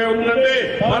అదనంగా ఉందంటే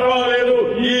పర్వాలేదు,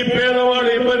 ఈ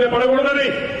పేదవాళ్ళు ఇబ్బంది పడకూడదని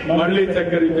మళ్లీ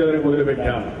చక్కెర ఇచ్చేదని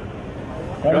మొదలుపెట్టాను.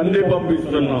 కందిపప్పు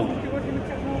ఇస్తున్నాం.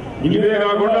 ఇవే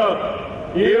కాకుండా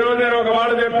ఈ రోజు నేను ఒక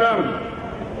మాట చెప్పాను,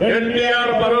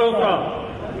 ఎన్టీఆర్ భరోసా,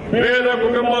 పేద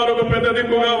కుటుంబాలకు పెద్ద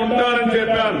దిక్కుగా ఉంటానని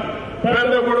చెప్పాను,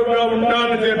 పెద్ద కొడుకుగా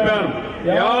ఉంటానని చెప్పాను.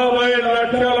 50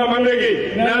 లక్షల మందికి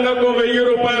నెలకు 1000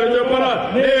 రూపాయలు చొప్పున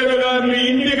నేరుగా మీ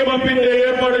ఇంటికి పంపించే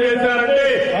ఏర్పాటు చేశారంటే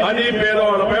అది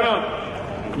పేదవాళ్ళ పైన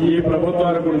ఈ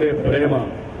ప్రభుత్వానికి ఉండే ప్రేమ.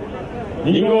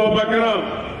 ఇంకో పక్కన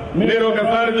మీరు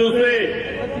ఒకసారి చూస్తే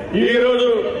ఈ రోజు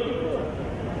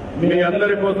మీ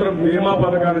అందరి కోసం బీమా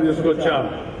పథకాన్ని తీసుకొచ్చాను.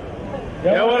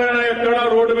 ఎవరైనా ఎక్కడా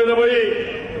రోడ్డు మీద పోయి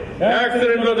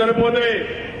యాక్సిడెంట్ లో చనిపోతే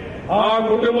ఆ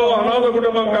కుటుంబం అనాథ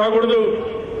కుటుంబం కాకూడదు.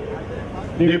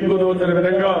 దిక్కుదోచిన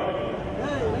విధంగా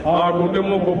ఆ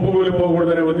కుటుంబం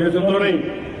కుప్పకూలిపోకూడదనే ఉద్దేశంతోనే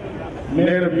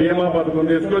నేను బీమా పథకం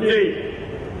తీసుకొచ్చి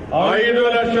 5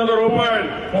 లక్షల రూపాయలు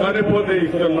చనిపోతే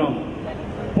ఇస్తున్నాం.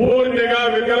 పూర్తిగా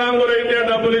వికలాంగులైతే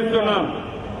డబ్బులు ఇస్తున్నాం.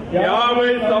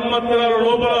 50 సంవత్సరాల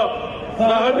లోపల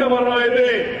సహజ మరణం అయితే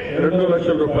 2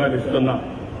 లక్షల రూపాయలు ఇస్తున్నాం.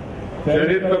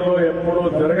 చరిత్రలో ఎప్పుడూ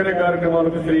జరగని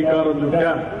కార్యక్రమాలకు శ్రీకారం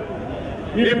చుట్టాను.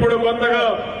 ఇప్పుడు కొత్తగా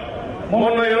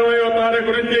మొన్న 20వ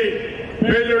తారీఖు నుంచి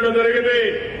పెళ్లిళ్లు జరిగితే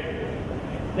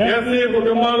ఎస్సీ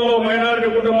కుటుంబాల్లో మైనారిటీ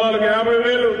కుటుంబాలకు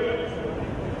 50,000,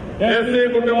 ఎస్సీ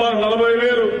కుటుంబాలకు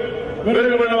 40,000,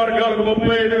 వెనుకబడిన వర్గాలకు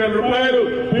 35,000 రూపాయలు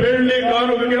పెళ్లి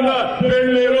కానుక కింద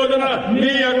పెళ్లి రోజున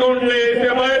మీ అకౌంట్ లో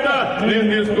వేసే బాధ్యత నేను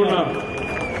తీసుకున్నాను.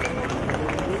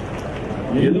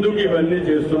 ఎందుకు ఇవన్నీ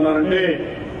చేస్తున్నారంటే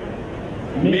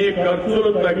మీ ఖర్చులు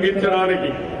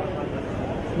తగ్గించడానికి,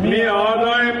 మీ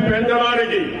ఆదాయం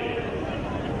పెంచడానికి,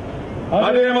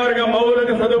 అదే మార్గం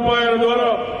మౌలిక సదుపాయాల ద్వారా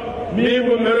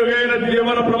మీకు మెరుగైన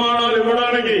జీవన ప్రమాణాలు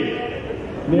ఇవ్వడానికి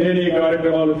నేను ఈ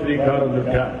కార్యక్రమాలు శ్రీకారం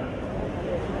చుట్టాను.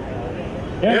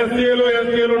 ఎస్సీలు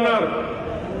ఉన్నారు,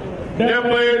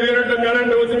 75 యూనిట్ల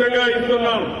కరెంటు ఉచితంగా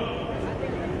ఇస్తున్నాను.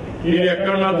 ఇది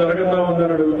ఎక్కడన్నా జరుగుతా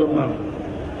ఉందని అడుగుతున్నాను.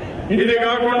 ఇది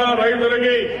కాకుండా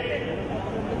రైతులకి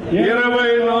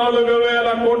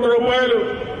 24,000 కోట్ల రూపాయలు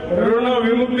రుణ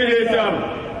విముక్తి చేశాను.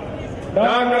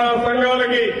 డాక్రా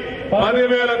సంఘాలకి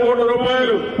 10,000 కోట్ల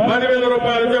రూపాయలు, 10,000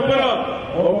 రూపాయలు చొప్పున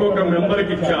ఒక్కొక్క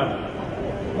మెంబర్కి ఇచ్చాను.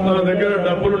 మన దగ్గర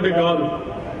డబ్బులుండి కాదు,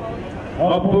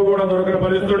 అప్పు కూడా దొరకని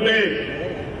పరిస్థితి.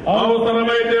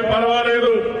 అవసరమైతే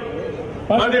పర్వాలేదు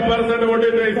 10%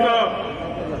 వడ్డీతో ఇస్తా,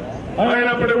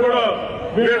 అయినప్పటికీ కూడా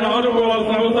వీళ్ళని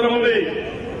ఆదుకోవాల్సిన అవసరం ఉంది.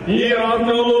 ఈ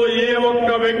రాష్ట్రంలో ఏ ఒక్క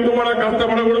వ్యక్తి కూడా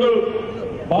కష్టపడకూడదు,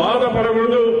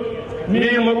 బాధపడకూడదు, మీ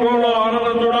ముఖంలో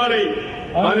ఆనందం చూడాలి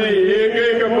అనే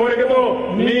ఏకైక కోరికతో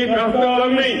మీ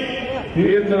కష్టాలన్నీ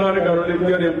తీర్చడానికి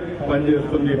అరుణిత్యాన్ని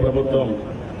పనిచేస్తుంది ప్రభుత్వం.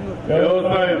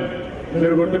 వ్యవసాయం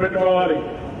మీరు గుర్తుపెట్టుకోవాలి,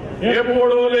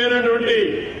 ఎప్పుడూ లేనటువంటి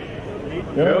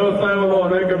వ్యవసాయంలో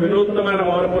అనేక వినూత్నమైన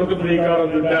మార్పులకు శ్రీకారం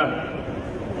చుట్టాను.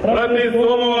 ప్రతి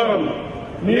సోమవారం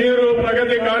నీరు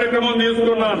ప్రగతి కార్యక్రమం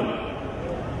తీసుకున్నాను.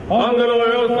 అందులో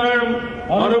వ్యవసాయం,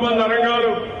 అనుబంధ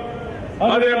రంగాలు,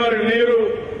 అదే మరి నీరు,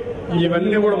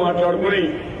 ఇవన్నీ కూడా మాట్లాడుకుని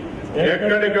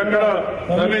ఎక్కడికక్కడ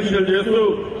సమీక్షలు చేస్తూ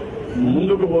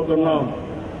ముందుకు పోతున్నాం.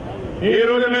 ఈ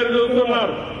రోజు మీరు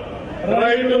చూస్తున్నారు,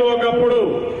 రైతులు ఒకప్పుడు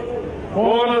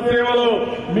కోనసీమలో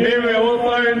మేము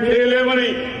వ్యవసాయం చేయలేమని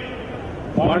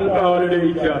పంట హాలిడే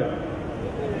ఇచ్చారు.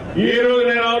 ఈ రోజు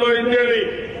నేను ఆలోచించేది,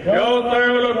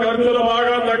 వ్యవసాయంలో ఖర్చులు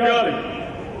బాగా తగ్గాలి,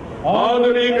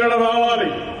 ఆధునీకరణ రావాలి,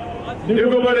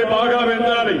 దిగుబడి బాగా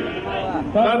పెంచాలి.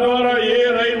 తద్వారా ఏ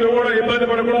రైతు కూడా ఇబ్బంది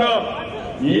పడకుండా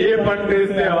ఏ పంట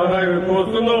వేస్తే ఆదాయం ఎక్కువ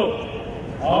వస్తుందో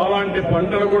అలాంటి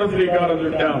పంటలు కూడా శ్రీకారం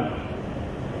చుట్టాం.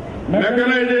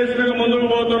 మెకనైజేషన్ ముందుకు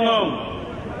పోతున్నాం.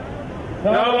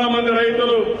 చాలా మంది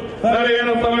రైతులు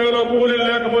సరైన సమయంలో కూలీలు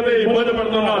లేకపోతే ఇబ్బంది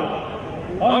పడుతున్నారు.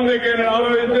 అందుకే నేను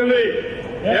ఆలోచించింది,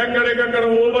 ఎక్కడికక్కడ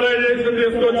ఊబరైజేషన్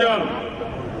తీసుకొచ్చాను.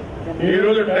 ఈ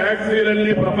రోజు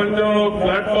ట్యాక్సీలన్నీ ప్రపంచంలో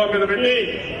ప్లాట్ఫామ్ మీద పెట్టి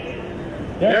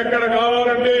ఎక్కడ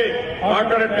కావాలంటే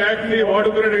అక్కడ ట్యాక్సీ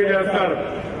వాడుకునేట్టుగా చేస్తారు.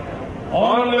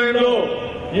 ఆన్లైన్ లో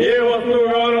ఏ వస్తువు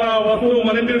కావాలన్నా ఆ వస్తువు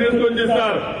మన ఇంటికి తీసుకొచ్చి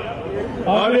ఇస్తారు.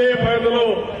 అదే పద్ధతిలో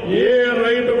ఏ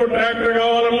రైతుకు ట్రాక్టర్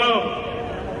కావాలన్నా,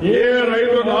 ఏ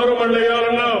రైతు నారుమళ్ళు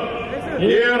వేయాలన్నా,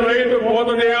 ఏ రైతు కోత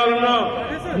చేయాలన్నా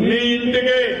మీ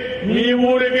ఇంటికి, మీ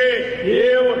ఊరికి ఏ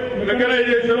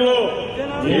మెకనైజేషన్ లో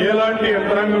ఎలాంటి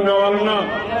యంత్రాంగం కావాలన్నా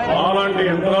అలాంటి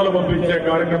యంత్రాలు పంపించే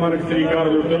కార్యక్రమానికి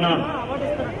శ్రీకారం చుడుతున్నాను.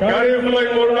 ఖరీఫ్ లో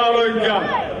కూడా ఆలోచించాం.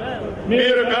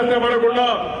 మీరు కష్టపడకుండా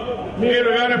మీరు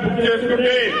కానీ బుక్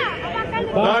చేసుకుంటే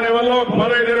దానివల్ల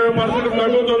 15-20%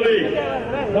 తగ్గుతుంది.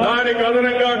 దానికి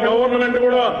అదనంగా గవర్నమెంట్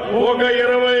కూడా ఒక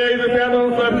 25%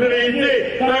 సబ్సిడీ ఇచ్చి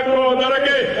తక్కువ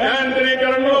ధరకే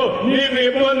యాంత్రీకరణలో మీకు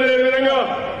ఇబ్బంది లేని విధంగా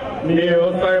మీ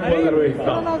వ్యవసాయ పనులు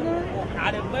నిర్వహిస్తాం.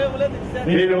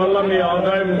 దీనివల్ల మీ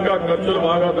ఆదాయం ఇంకా ఖర్చులు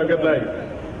బాగా తగ్గుతాయి.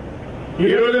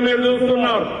 ఈ రోజు మీరు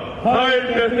చూస్తున్నారు, సాయిల్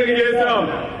టెస్టింగ్ చేశాం,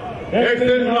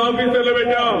 ఎక్స్టెన్షన్ ఆఫీసర్లు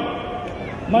పెట్టాం,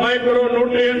 మైక్రో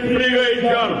న్యూట్రియంట్స్ ఫ్రీగా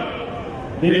ఇచ్చాం.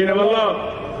 దీనివల్ల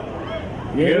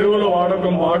ఎరువుల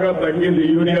వాడకం బాగా తగ్గింది.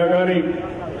 యూరియా గాని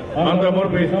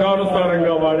అంతవరకు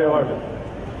ఇష్టానుసారంగా వాడేవాడు.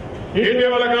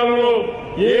 ఇటీవల కాలంలో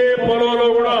ఏ పొలంలో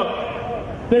కూడా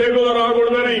తెగులు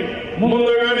రాకూడదని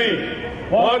ముందుగానే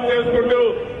వాచ్ చేసుకుంటూ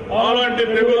అలాంటి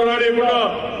తెగులు రానికుండా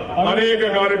అనేక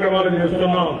కార్యక్రమాలు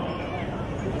చేస్తున్నాం.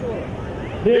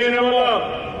 దీనివల్ల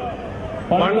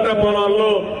పంట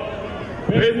పొలాల్లో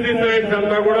పెస్టిసైడ్స్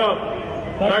అంతా కూడా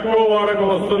తక్కువ వాడకం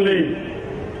వస్తుంది.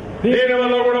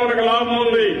 దీనివల్ల కూడా మనకు లాభం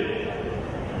ఉంది,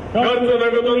 ఖర్చు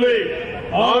తగ్గుతుంది,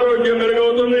 ఆరోగ్యం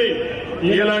మెరుగవుతుంది.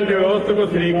 ఇలాంటి వ్యవస్థకు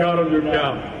శ్రీకారం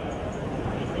చుట్టాం.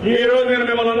 ఈ రోజు నేను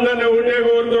మిమ్మల్ని అందరినీ ఒకటే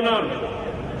కోరుతున్నాను,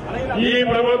 ఈ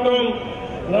ప్రభుత్వం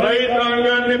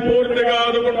రైతాంగాన్ని పూర్తిగా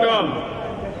ఆదుకుంటాం.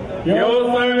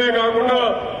 వ్యవసాయమే కాకుండా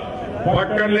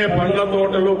పక్కనే పండ్ల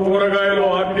తోటలు, కూరగాయలు,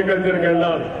 హార్టికల్చర్కి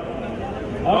వెళ్ళాలి.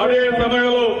 అదే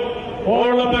సమయంలో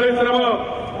కోళ్ల పరిశ్రమ,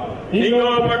 ఇంకో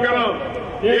పక్కన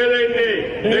ఏదైతే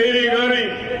డైరీ కానీ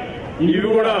ఇవి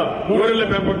కూడా గొర్రెల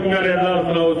పెంపకంగా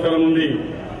వెళ్లాల్సిన అవసరం ఉంది.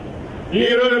 ఈ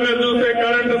రోజు మీరు చూస్తే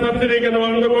కరెంటు సబ్సిడీ కింద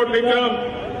 100 కోట్లు ఇచ్చాం.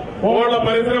 కోళ్ల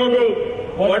పరిశ్రమకు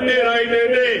వడ్డీ రాయితీ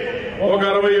అయితే ఒక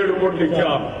 67 కోట్లు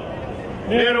ఇచ్చాం.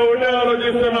 నేను ఒకటే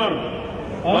ఆలోచిస్తున్నాను,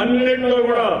 అన్నింటిలో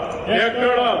కూడా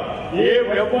ఎక్కడ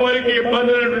ఎవ్వరికి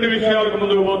ఇబ్బంది లేనటువంటి విషయాలకు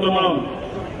ముందుకు పోతున్నాం.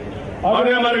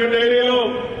 అదే మనకి డైరీలో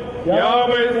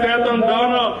 50%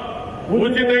 దానా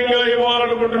ఉచితంగా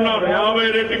ఇవ్వాలనుకుంటున్నారు.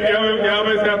 50 రెట్లకి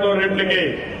 50% రెట్లకి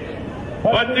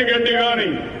పచ్చి గడ్డి గాని,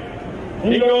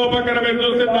 ఇంకో పక్కన మీరు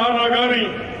చూస్తే దానా గాని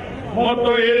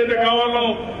మొత్తం ఏదైతే కావాలో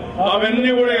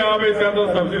అవన్నీ కూడా 50%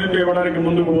 సబ్సిడీతో ఇవ్వడానికి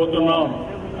ముందుకు పోతున్నాం.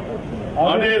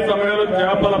 అదే సమయంలో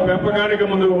చేపల పెంపకానికి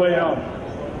ముందుకు పోయాం.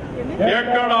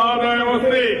 ఎక్కడ ఆదాయం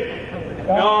వస్తే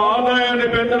ఆ ఆదాయాన్ని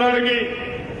పెంచడానికి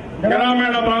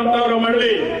గ్రామీణ ప్రాంతాలు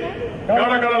మళ్లీ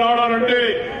కడకడలాడాలంటే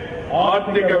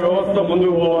ఆర్థిక వ్యవస్థ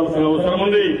ముందుకు పోవాల్సిన అవసరం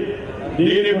ఉంది.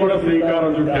 దీనికి కూడా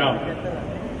శ్రీకారం చుట్టాం.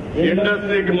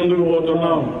 ఇండస్ట్రీకి ముందుకు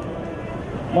పోతున్నాం.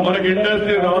 మనకి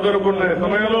ఇండస్ట్రీ రాదనుకున్న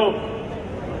సమయంలో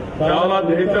చాలా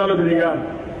దేశాలు తిరిగాం.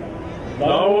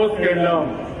 దావోస్కి వెళ్ళాం,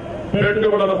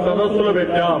 పెట్టుబడుల సదస్సులు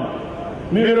పెట్టాం.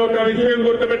 మీరు ఒక విషయం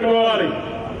గుర్తుపెట్టుకోవాలి,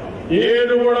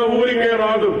 ఏది కూడా ఊరికే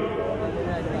రాదు.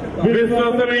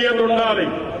 విశ్వసనీయత ఉండాలి,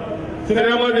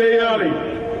 శ్రమ చేయాలి,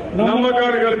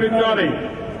 నమ్మకాన్ని కల్పించాలి.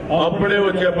 అప్పుడే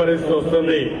వచ్చే పరిస్థితి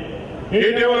వస్తుంది.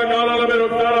 ఇటీవల కాలంలో మీరు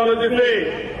ఒకసారి ఆలోచిస్తే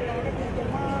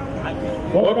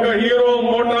ఒక హీరో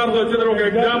మోటార్స్ వచ్చింది. ఒక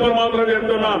ఎగ్జాంపుల్ మాత్రం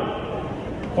చెప్తున్నాను.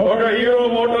 ఒక హీరో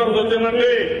మోటార్స్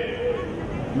వచ్చిందంటే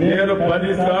నేను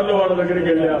 10 సార్లు వాళ్ళ దగ్గరికి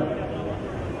వెళ్ళాను.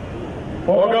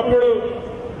 ఒకప్పుడు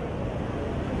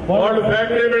వాళ్ళు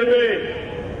ఫ్యాక్టరీ పెడితే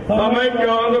సమైక్య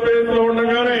ఆంధ్రప్రదేశ్ లో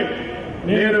ఉండగానే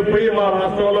నేను పోయి మా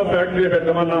రాష్ట్రంలో ఫ్యాక్టరీ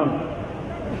పెట్టమన్నాను.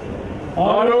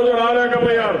 ఆ రోజు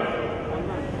రాలేకపోయారు.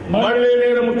 మళ్లీ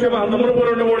నేను ముఖ్యమంత్రి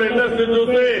 2-3 ఇండస్ట్రీ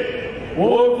చూస్తే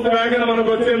ఓక్స్ వ్యాగన్ మనకు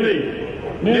వచ్చింది.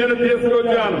 నేను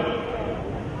తీసుకొచ్చాను.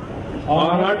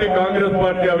 ఆనాటి కాంగ్రెస్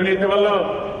పార్టీ అవినీతి వల్ల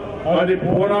అది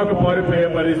పూనాకు పారిపోయే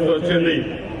పరిస్థితి వచ్చింది.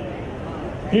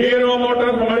 హీరో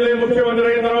మోటార్స్ మళ్లీ ముఖ్యమంత్రి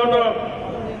అయిన తర్వాత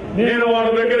నేను వాళ్ళ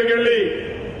దగ్గరికి వెళ్లి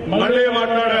మళ్లీ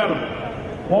మాట్లాడాను.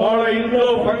 వాళ్ళ ఇంట్లో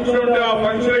ఫంక్షన్ ఉంటే ఆ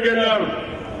ఫంక్షన్కి వెళ్ళాను,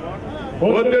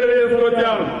 ఒత్తిడి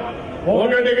తీసుకొచ్చాను.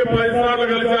 1కి 10 సార్లు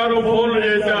కలిశాను, ఫోన్లు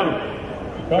చేశాను.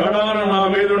 కడాన నా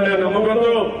మీద ఉండే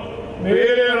నమ్మకంతో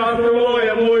వేరే రాష్ట్రంలో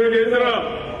ఎంఓయూ చేసిన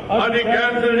అది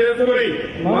క్యాన్సిల్ చేసుకుని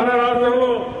మన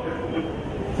రాష్ట్రంలో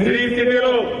శ్రీ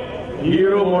సిటీలో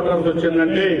హీరో మోటార్స్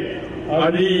వచ్చిందంటే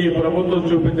అది ప్రభుత్వం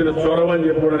చూపించిన చొరవ అని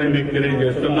చెప్పి కూడా నేను మీకు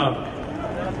తెలియజేస్తున్నా.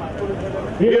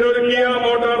 ఈరోజు కియా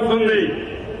మోటార్స్ ఉంది,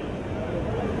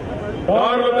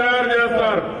 కార్లు తయారు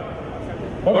చేస్తారు.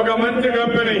 ఒక మంచి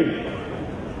కంపెనీ.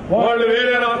 వాళ్ళు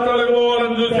వేరే రాష్ట్రాలకు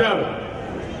పోవాలని చూశారు.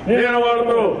 నేను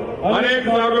వాళ్ళతో అనేక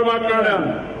సార్లు మాట్లాడాను,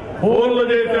 ఫోన్లు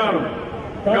చేశాను.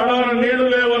 కడాన నీళ్లు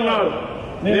లేవన్నారు.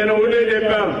 నేను ఒకటే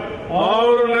చెప్పాను,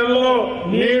 6 నెలల్లో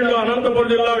నీళ్లు అనంతపురం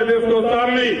జిల్లాకు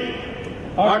తీసుకొస్తారని.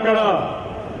 అక్కడ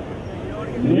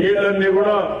నీళ్లన్నీ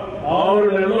కూడా 6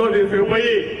 నెలల్లో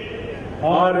తీసుకుపోయి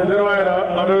ఆ రిజర్వాయర్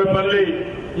అడవిపల్లి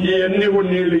ఇవన్నీ కూడా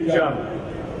నీళ్లు ఇచ్చారు.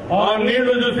 ఆ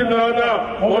నీళ్లు చూసిన తర్వాత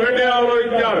ఒకటే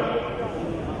ఆలోచించారు,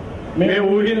 మేము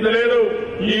ఊహించలేదు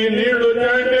ఈ నీళ్లు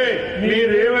వచ్చాయంటే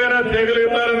మీరు ఏమైనా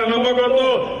చేయగలుగుతారన్న నమ్మకంతో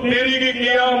తిరిగి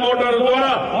కియా మోటార్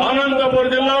ద్వారా అనంతపురం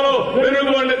జిల్లాలో,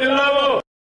 వెనుగొండ జిల్లాలో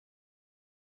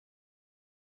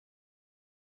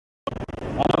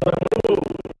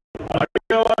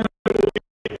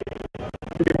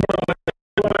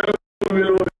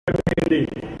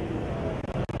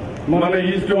మన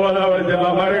ఈస్ట్ గోదావరి జిల్లా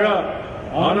మారిగా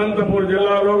అనంతపురం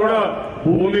జిల్లాలో కూడా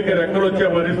భూమికి రెక్కలొచ్చే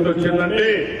పరిస్థితి వచ్చిందంటే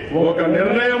ఒక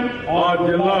నిర్ణయం ఆ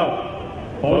జిల్లా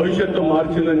భవిష్యత్తు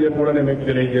మార్చిందని చెప్పి కూడా నేను మీకు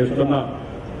తెలియజేస్తున్నా.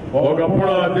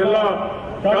 ఒకప్పుడు ఆ జిల్లా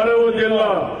కరువు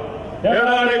జిల్లా,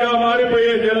 ఎడారిగా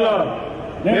మారిపోయే జిల్లా.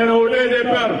 నేను ఒకటే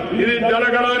చెప్పాను, ఇది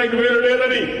జరగడానికి వీలు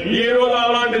లేదని. ఈ రోజు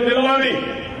అలాంటి జిల్లాని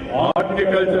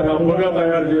హార్టికల్చర్ హబ్గా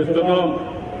తయారు చేస్తున్నాం.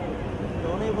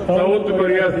 సౌత్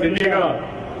కొరియా సిటీగా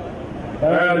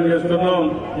తయారు చేస్తున్నాం.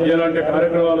 ఇలాంటి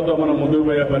కార్యక్రమాలతో మనం ముందుకు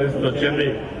పోయే పరిస్థితి వచ్చింది.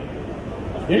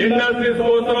 ఇండస్ట్రీస్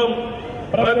కోసం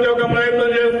ప్రతి ఒక్క ప్రయత్నం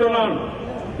చేస్తున్నాం.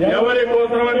 ఎవరి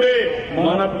కోసం అంటే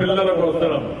మన పిల్లల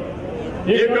కోసం.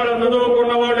 ఇక్కడ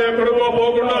చదువుకున్న వాళ్ళు ఎక్కడికో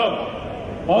పోకుండా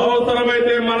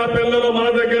అవసరమైతే మన పిల్లలు మన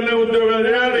దగ్గరనే ఉద్యోగాలు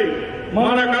చేయాలి,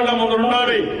 మన కళ్ళ ముందు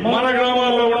ఉండాలి, మన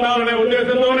గ్రామాల్లో ఉండాలనే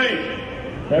ఉద్దేశంతోనే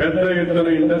పెద్ద ఎత్తున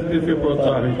ఇండస్ట్రీస్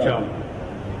ప్రోత్సహించాం.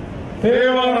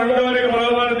 సేవా రంగానికి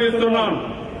ప్రాధాన్యత ఇస్తున్నాను.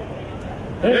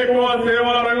 ఎక్కువ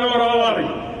సేవా రంగం రావాలి.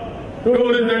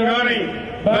 టూరిజం కానీ,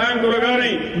 బ్యాంకులు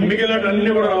కానీ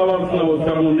మిగిలినన్ని కూడా రావాల్సిన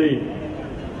అవసరం ఉంది.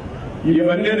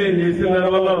 ఇవన్నీ నేను చేసిన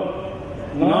దానివల్ల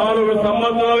 4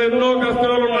 సంవత్సరాలు ఎన్నో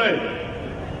కష్టాలున్నాయి.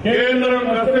 కేంద్రం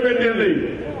కష్టపెట్టింది,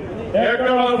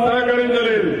 ఎక్కడా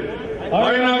సహకరించలేదు.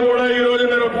 అయినా కూడా ఈ రోజు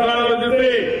మీరు ఒకసారి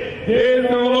ఆలోచిస్తే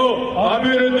దేశంలో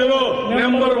అభివృద్ధిలో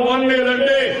నెంబర్ 1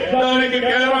 లేదంటే దానికి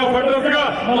కేర్ ఆఫ్ అడ్రస్ గా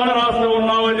మన రాష్ట్రం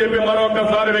ఉన్నా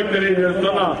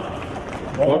తెలియజేస్తున్నా.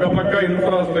 ఒక పక్క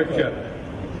ఇన్ఫ్రాస్ట్రక్చర్,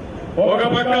 ఒక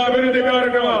పక్క అభివృద్ధి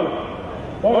కార్యక్రమాలు,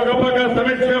 ఒక పక్క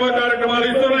సంక్షేమ కార్యక్రమాలు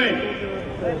ఇస్తున్నాయి.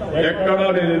 ఎక్కడా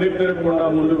నేను ఎదురు తిరగకుండా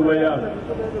ముందుకు పోయాను.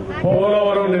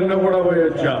 పోలవరం నిన్న కూడా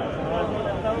పోయొచ్చా.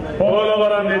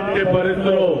 పోలవరం ఎట్టి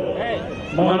పరిస్థితుల్లో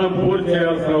మనం పూర్తి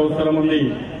చేయాల్సిన అవసరం ఉంది.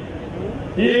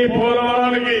 ఈ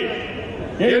పోలవరానికి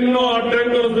ఎన్నో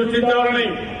అడ్డంకులు సృష్టించాలని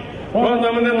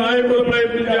కొంతమంది నాయకులు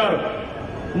ప్రయత్నించారు.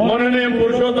 మొన్ననే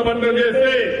పురుషోత్తపట్నం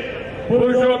చేస్తే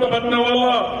పురుషోత్తపట్నం వల్ల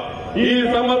ఈ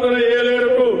సంవత్సరం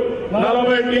ఏలేరుకు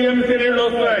 40 టీఎంసీ నీళ్లు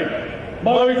వస్తాయి.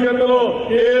 భవిష్యత్తులో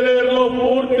ఏలేరులో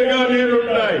పూర్తిగా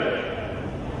నీళ్లుంటాయి.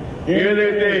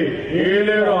 ఏదైతే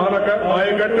ఏలేరు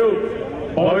ఆయకట్టు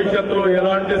భవిష్యత్తులో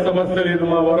ఎలాంటి సమస్య లేదు.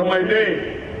 మా వరం అయితే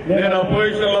నేను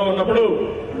అపోజిషన్ లో ఉన్నప్పుడు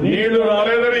నీళ్లు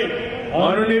రాలేదని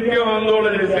అనునిత్యం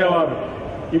ఆందోళన చేసేవారు.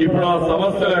 ఇప్పుడు ఆ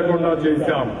సమస్య లేకుండా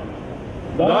చేశాం.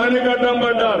 దానికి అడ్డం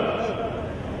పడ్డారు,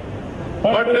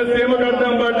 పట్టసీమకు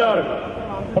అడ్డం పడ్డారు,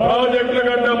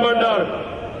 ప్రాజెక్టులకు అడ్డం పడ్డారు.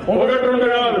 ఒకటి రెండు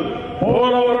కాదు,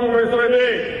 పోలవరం విషయమైతే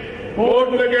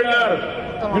కోర్టులకు వెళ్లారు,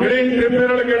 గ్రీన్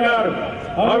ట్రిబ్యునల్కి వెళ్లారు,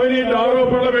 అవినీతి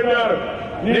ఆరోపణలు పెట్టారు.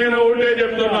 నేను ఒకటే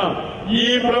చెప్తున్నా, ఈ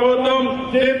ప్రభుత్వం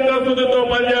చిత్తశుద్ధితో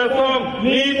పనిచేస్తాం,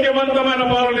 నీతివంతమైన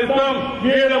పాలన ఇస్తాం.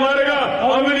 వీళ్ళ మాదిరిగా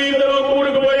అవినీతిలో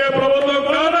కూడుకుపోయే ప్రభుత్వం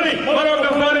కాదని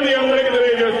మరొకసారి మీ అందరికీ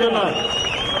తెలియజేస్తున్నా.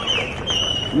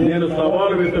 నేను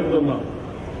సవాలు విసురుతున్నా.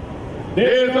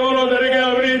 దేశంలో జరిగే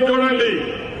అవినీతి చూడండి.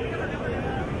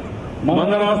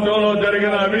 మన రాష్ట్రంలో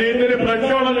జరిగిన అవినీతిని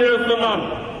ప్రక్షాళన చేస్తున్నాను.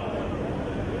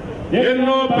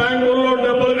 ఎన్నో బ్యాంకుల్లో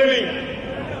డబ్బులు తిని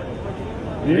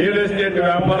రియల్ ఎస్టేట్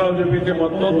వ్యాపారాలు చూపించి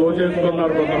మొత్తం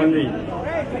దోచేసుకున్నారు కొంతమంది.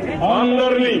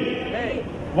 అందరినీ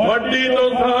వడ్డీతో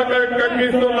సహా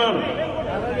కక్కిస్తున్నాను.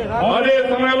 అదే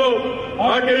సమయంలో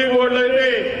ఆఖరి ఓట్లయితే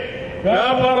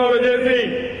వ్యాపారాలు చేసి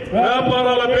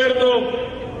వ్యాపారాల పేరుతో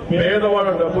పేదవాళ్ళ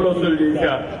డబ్బులు వసూలు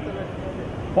చేశారు.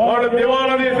 వాళ్ళు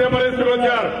దివాలా తీసే పరిస్థితికి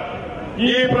వచ్చారు.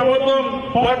 ఈ ప్రభుత్వం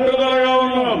పట్టుదలగా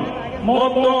ఉన్నాం.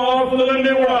 మొత్తం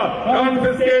ఆస్తులన్నీ కూడా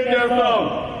కాన్ఫిస్కేట్ చేస్తాం,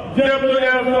 జప్తు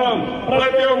చేస్తాం.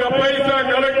 ప్రతి ఒక్క పైసా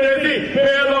కలెక్ట్ చేసి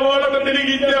పేదవాళ్లకు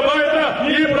తిరిగి ఇచ్చే బాధ్యత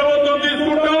ఈ ప్రభుత్వం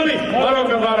తీసుకుంటామని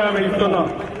మరొకసారి ఆమె ఇస్తున్నాం.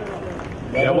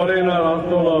 ఎవరైనా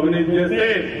రాష్ట్రంలో అవినీతి చేస్తే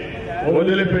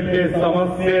వదిలిపెట్టే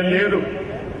సమస్య లేదు.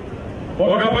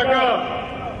 ఒక పక్క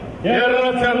ఎర్ర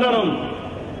చందనం,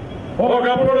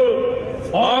 ఒకప్పుడు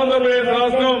ఆంధ్రప్రదేశ్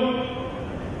రాష్ట్రం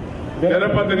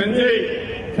తిరుపతి నుంచి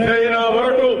చైనా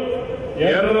వరకు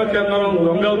ఎర్ర చందనం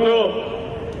దొంగలతో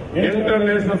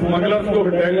ఇంటర్నేషనల్ స్మగ్లర్స్ కు ఒక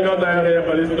డెంగా తయారయ్యే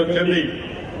పరిస్థితి వచ్చింది.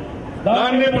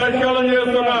 దాన్ని ప్రక్షాళన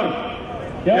చేస్తున్నారు.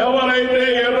 ఎవరైతే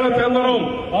ఎర్ర చందనం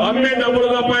అమ్మి డబ్బులు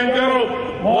సంపాదించారో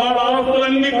వాళ్ళ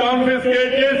ఆస్తులన్నీ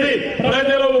కాన్ఫిస్కేట్ చేసి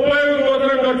ప్రజల ఉపయోగం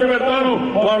కోసం ఖర్చు పెడతాను,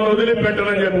 వాళ్ళు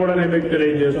వదిలిపెట్టరని చెప్పి కూడా నేను మీకు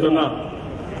తెలియజేస్తున్నా.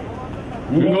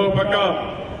 ఇంకో పక్క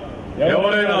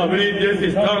ఎవరైనా అవినీతి చేసి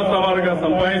ఇష్టానుసారంగా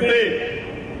సంపాదిస్తే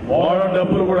వాళ్ళ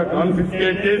డబ్బులు కూడా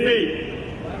కాన్ఫిస్కేట్ చేసి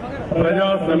ప్రజా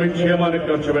సంక్షేమానికి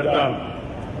ఖర్చు పెడతాను.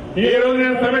 ఈ రోజు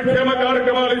నేను సంక్షేమ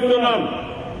కార్యక్రమాలు ఇస్తున్నాను.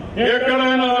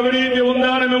 ఎక్కడైనా అవినీతి ఉందా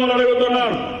అని మిమ్మల్ని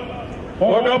అడుగుతున్నాను.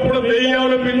 ఒకప్పుడు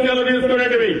దెయ్యాలు పింఛన్లు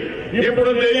తీసుకునేటివి,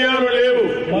 ఇప్పుడు దెయ్యాలు లేవు.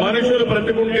 మనుషులు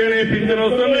బ్రతికుంటేనే పింఛన్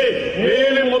వస్తుంది,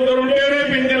 వేలి ముద్దరుంటేనే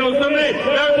పింఛన్ వస్తుంది,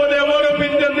 లేకపోతే ఎవరు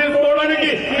పింఛన్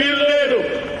తీసుకోవడానికి వీలు లేదు.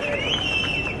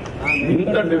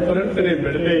 ఇంత డిఫరెన్స్ నేను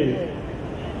పెడితే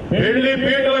పెళ్లి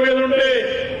పీటల మీద ఉంటే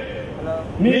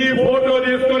నీ ఫోటో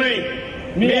తీసుకుని,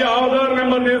 నీ ఆధార్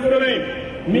నెంబర్ తీసుకుని,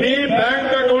 నీ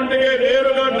బ్యాంక్ అకౌంట్ కి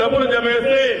నేరుగా డబ్బులు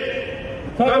జమేస్తే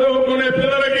చదువుకునే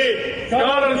పిల్లలకి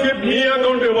స్కాలర్షిప్ మీ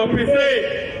అకౌంట్ కి పంపిస్తే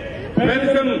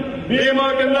పెన్షన్ బీమా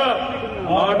కింద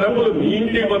ఆ డబ్బులు మీ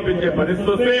ఇంటికి పంపించే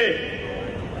పరిస్థితి వస్తే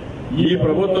ఈ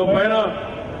ప్రభుత్వం పైన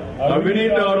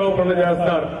అవినీతి ఆరోపణలు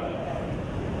చేస్తారు.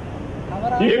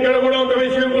 ఇక్కడ కూడా ఒక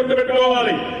విషయం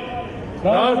గుర్తుపెట్టుకోవాలి.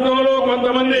 రాష్ట్రంలో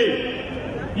కొంతమంది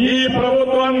ఈ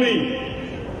ప్రభుత్వాన్ని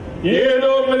ఏదో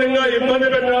విధంగా ఇబ్బంది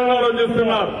పెట్టాలని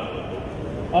ఆలోచిస్తున్నారు.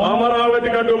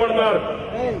 అమరావతికి అడ్డుపడతారు.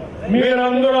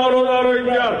 మీరందరూ ఆ రోజు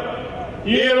ఆలోచించారు.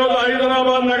 ఈ రోజు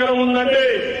హైదరాబాద్ నగరం ఉందంటే,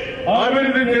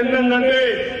 అభివృద్ధి చెందిందంటే,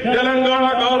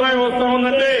 తెలంగాణకు ఆదాయం వస్తా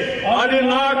ఉందంటే అది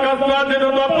నా కష్టార్జిత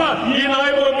తప్ప ఈ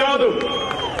నాయకులు కాదు.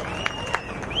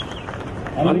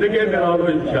 అందుకే మీరు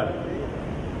ఆలోచించారు.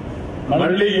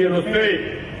 మళ్లీ ఈయన వస్తే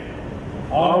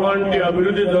అలాంటి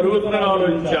అభివృద్ధి జరుగుతుందని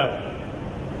ఆలోచించారు.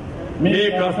 మీ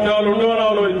కష్టాలు ఉండవని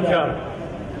ఆలోచించారు.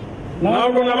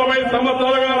 నాకు 40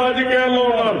 సంవత్సరాలుగా రాజకీయాల్లో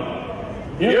ఉన్నాను.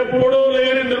 ఎప్పుడూ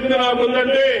లేని తృప్తి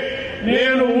నాకుందంటే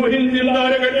నేను ఊహించిన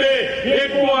దానికంటే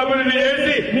ఎక్కువ అభివృద్ధి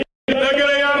చేసి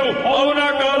దగ్గరయ్యాను. అవునా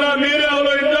కాదా మీరే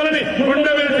ఆలోచించాలని,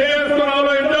 గుండె మీద చేసుకుని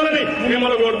ఆలోచించాలని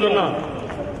మిమ్మల్ని కోరుతున్నా.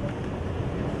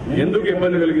 ఎందుకు ఇబ్బంది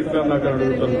ఇబ్బంది కలిగిస్తాను నాకు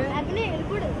అడుగుతున్నా.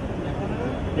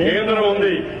 కేంద్రం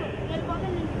ఉంది,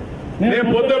 నేను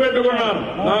పొత్తు పెట్టుకున్నాను,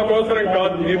 నా కోసరం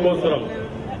కాదు, మీకోసరం.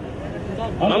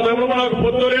 అందరూ నాకు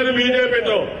పొత్తు లేదు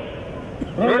బీజేపీతో.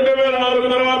 2004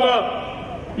 తర్వాత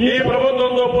ఈ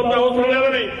ప్రభుత్వంతో పొత్తు అవసరం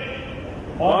లేదని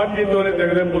పార్టీతోనే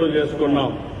తెగదెంపులు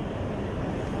చేసుకున్నాం.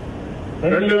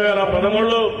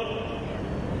 2013లో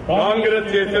కాంగ్రెస్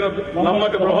చేసిన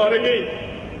నమ్మక ద్రోహానికి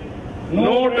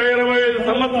 125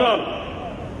 సంవత్సరాలు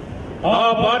ఆ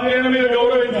పార్టీని మీరు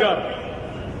గౌరవించారు.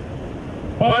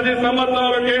 10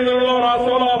 సంవత్సరాల కేంద్రంలో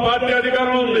రాష్ట్రంలో ఆ పార్టీ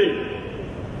అధికారం ఉంది.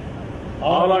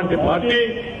 అలాంటి పార్టీ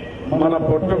మన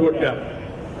పొట్టగొట్టారు.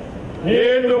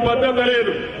 ఏదో భద్రత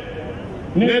లేదు,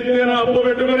 నెత్తిన అప్పు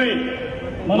పెట్టుకుని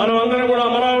మనమందరం కూడా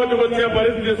అమరావతికి వచ్చే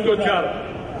పరిస్థితి తీసుకొచ్చారు.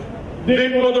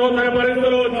 దిక్కుదోచని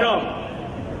పరిస్థితులు వచ్చాం.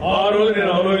 ఆ రోజు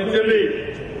నేను ఆలోచించింది,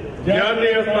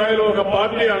 జాతీయ స్థాయిలో ఒక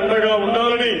పార్టీ అండగా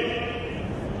ఉండాలని.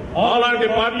 అలాంటి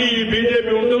పార్టీ ఈ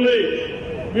బీజేపీ ఉంటుంది,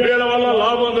 వీళ్ళ వల్ల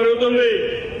లాభం జరుగుతుంది,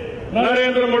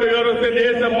 నరేంద్ర మోడీ గారు వస్తే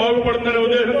దేశం బాగుపడుతుందనే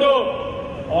ఉద్దేశంతో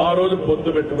ఆ రోజు పొత్తు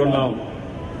పెట్టుకున్నాం,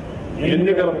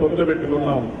 ఎన్నికల పొత్తు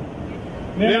పెట్టుకున్నాం.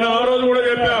 నేను ఆ రోజు కూడా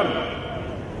చెప్పాను,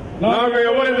 నాకు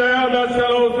ఎవరి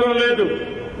దయాదాస్యాలు అవసరం లేదు,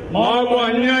 మాకు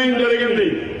అన్యాయం జరిగింది,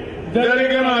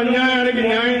 జరిగిన అన్యాయానికి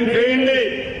న్యాయం చేయండి.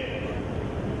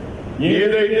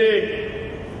 ఏదైతే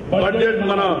బడ్జెట్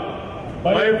మన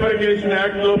బైఫర్కేషన్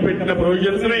యాక్ట్ లో పెట్టిన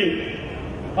ప్రొవిజన్స్ ని,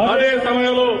 అదే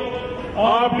సమయంలో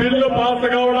ఆ బిల్లు పాస్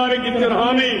కావడానికి ఇచ్చిన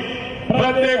హామీ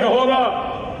ప్రత్యేక హోదా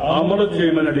అమలు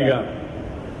చేయమని అడిగా.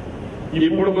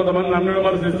 ఇప్పుడు కొంతమంది నన్ను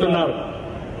విమర్శిస్తున్నారు.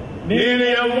 నేను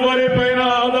ఎవరిపైన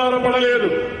ఆధారపడలేదు,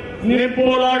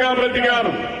 నిప్పులాగా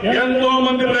బ్రతికాను. ఎంతో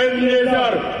మంది ప్రయత్నం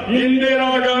చేశారు.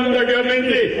 ఇందిరాగాంధీ దగ్గర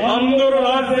నుంచి అందరూ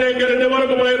రాజశేఖర రెడ్డి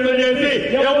వరకు ప్రయత్నం చేసి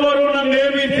ఎవరు నన్ను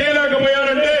ఏమీ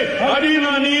చేయలేకపోయారంటే అది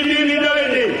నా నీతి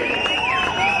నిజాయితీ.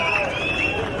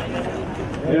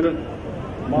 నేను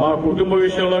మా కుటుంబ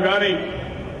విషయంలో కానీ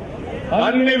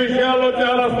అన్ని విషయాల్లో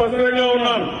చాలా స్పష్టంగా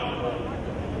ఉన్నాను.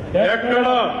 ఎక్కడ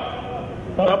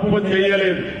తప్పు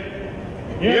చేయలేదు.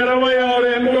 26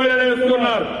 ఎంక్వైరీలు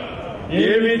వేస్తున్నారు,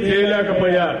 ఏమీ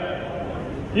చేయలేకపోయారు.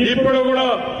 ఇప్పుడు కూడా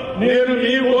నేను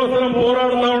మీ కోసం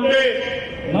పోరాడుతూ ఉంటే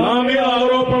నా మీద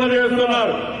ఆరోపణ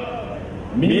చేస్తున్నారు.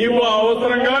 మీకు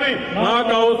అవసరం కానీ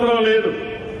నాకు అవసరం లేదు.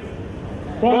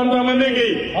 కొంతమందికి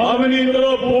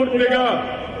అవినీతిలో పూర్తిగా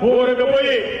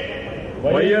కోరకపోయి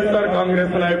వైఎస్ఆర్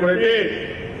కాంగ్రెస్ నాయకుడికి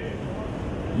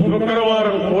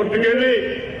శుక్రవారం కోర్టుకెళ్లి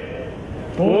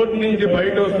కోర్టు నుంచి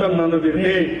బయట వస్తాను నన్ను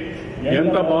తిరిగి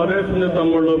ఎంత బాధేస్తుంది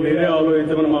తమ్ముళ్ళు, మీరే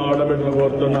ఆలోచించమని మా ఆడబిడ్డను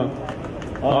కోరుతున్నా.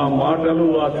 ఆ మాటలు,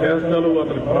 ఆ చేష్టలు,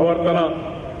 అతని ప్రవర్తన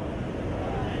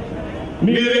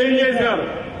మీరేం చేశారు?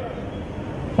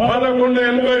 11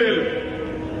 ఎంక్వైరీలు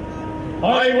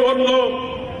హైకోర్టులో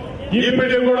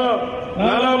ఇప్పటికి కూడా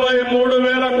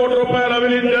 43,000 కోట్ల రూపాయల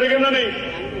అవినీతి జరిగిందని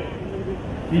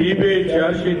సిబిఐ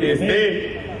ఛార్జ్షీట్ వేస్తే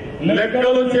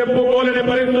లెక్కలు చెప్పుకోలేని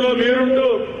పరిస్థితుల్లో మీరుంటూ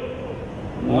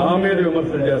నా మీద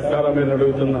విమర్శలు చేస్తారా మీరు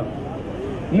అడుగుతున్నా.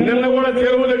 నిన్న కూడా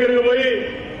చెరువు దగ్గరికి పోయి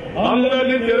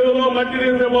అందరినీ చెరువులో మట్టి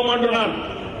తీసుకుపోమంటున్నాను.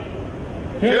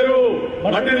 చెరువు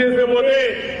మట్టి తీసుకుపోతే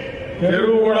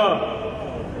చెరువు కూడా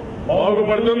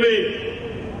బాగుపడుతుంది,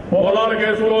 పొలాలకు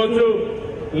వేసుకోవచ్చు,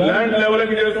 ల్యాండ్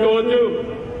లెవెలింగ్ చేసుకోవచ్చు.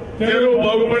 చెరువు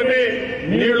బాగుపడితే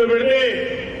నీళ్లు పెడితే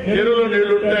చెరువులో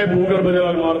నీళ్లు ఉంటాయి, భూగర్భ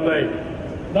జలాలు మారుతాయి.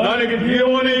 దానికి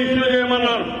జీవోని ఇష్యూ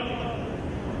చేయమన్నాను.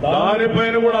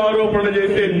 దానిపైన కూడా ఆరోపణ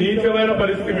చేస్తే నీచమైన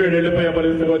పరిస్థితికి వెళ్లిపోయే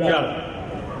పరిస్థితికి వచ్చారు.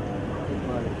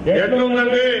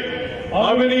 ఎట్లుందంటే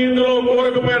అవినీతిలో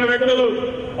కోరకపోయిన వ్యక్తులు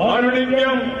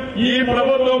అనునిత్యం ఈ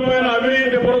ప్రభుత్వం పైన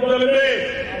అవినీతి పురదలితే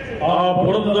ఆ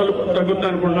పురదలు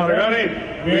తగ్గుతుందనుకుంటున్నారు. కానీ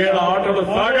వీళ్ళ ఆటలు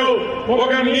సాగవు.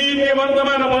 ఒక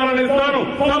నీతివంతమైన పాలన ఇస్తాను,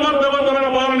 సమర్థవంతమైన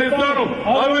పాలన ఇస్తాను,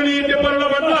 అవినీతి పనుల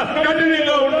పట్ల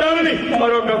కఠినంగా ఉంటానని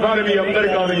మరొకసారి మీ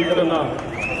అందరికీ ఆలోచిస్తున్నా.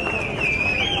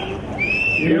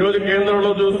 ఈరోజు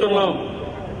కేంద్రంలో చూస్తున్నాం,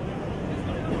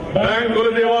 బ్యాంకులు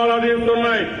దివాలా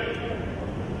తీస్తున్నాయి.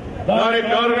 దానికి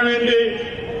కారణం ఏంటి?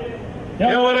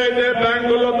 ఎవరైతే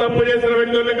బ్యాంకుల్లో తప్పు చేసిన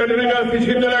వ్యక్తుల్ని కఠినంగా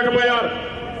శిక్షించలేకపోయారు.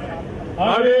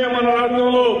 అదే మన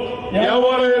రాష్ట్రంలో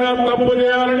ఎవరైనా తప్పు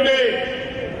చేయాలంటే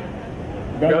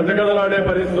గజగజలాడే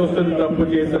పరిస్థితి వస్తుంది. తప్పు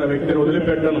చేసిన వ్యక్తిని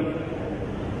వదిలిపెట్టను,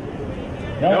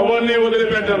 ఎవరిని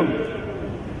వదిలిపెట్టను,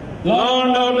 లా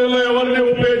అండ్ ఆర్డర్లో ఎవరిని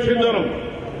ఉపేక్షించను.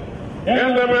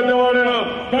 ఎంత పెద్దవాడైనా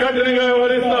కఠినంగా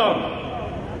వ్యవహరిస్తాం.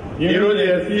 ఈరోజు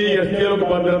ఎస్సీ ఎస్టీలకు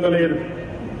భద్రత లేదు.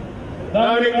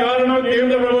 దానికి కారణం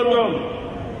కేంద్ర ప్రభుత్వం.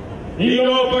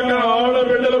 ఇంకో పక్కన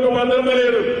ఆడబిడ్డలకు భద్రత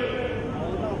లేదు.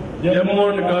 జమ్మూ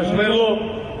అండ్ కాశ్మీర్ లో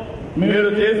మీరు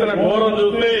చేసిన ఘోరం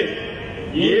చూస్తే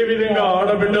ఏ విధంగా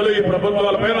ఆడబిడ్డలు ఈ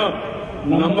ప్రభుత్వాలపైన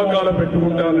నమ్మకాలు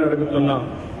పెట్టుకుంటామని అడుగుతున్నా.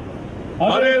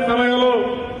 అదే సమయంలో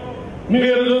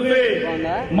మీరు చూస్తే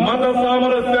మత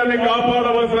సామరస్యాన్ని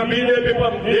కాపాడవలసిన బీజేపీ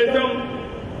దేశం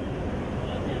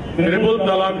త్రిపుల్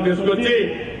తలాక్ తీసుకొచ్చి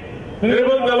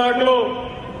త్రిపుల్ తలాక్ లో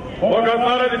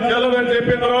ఒకసారి అది చెల్లదని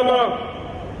చెప్పిన తర్వాత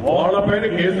వాళ్ళపైన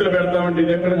కేసులు పెడతామంటే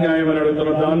ఇది ఎక్కడ న్యాయం అని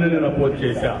అడుగుతున్నా. దాన్ని నేను అపోజ్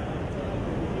చేశా.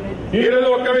 ఈరోజు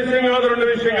ఒక్క విషయం కాదు, రెండు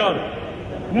విషయం కాదు,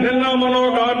 నిన్న మనం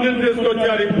ఒక ఆర్డినెన్స్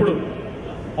తీసుకొచ్చారు. ఇప్పుడు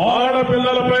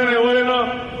ఆడపిల్లల పైన ఎవరైనా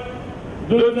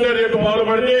దుశ్చర్యకు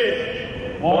పాల్పడితే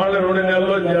వాళ్ళ 2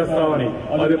 నెలల్లో చేస్తామని,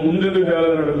 అది ముందెందుకు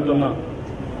చేయాలని అడుగుతున్నా.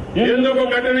 ఎందుకు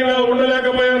కఠినంగా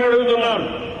ఉండలేకపోయాలని అడుగుతున్నాను.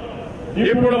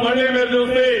 ఇప్పుడు మళ్లీ మీరు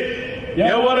చూస్తే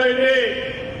ఎవరైతే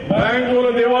బ్యాంకులు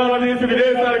దివాలా తీసి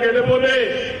విదేశాలకు వెళ్ళిపోతే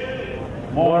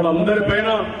వాళ్ళందరిపైన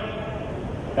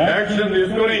యాక్షన్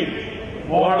తీసుకుని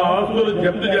వాళ్ళ ఆస్తులు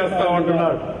జప్తు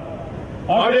చేస్తామంటున్నారు.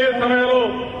 అదే సమయంలో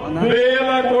వేల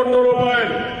కోట్ల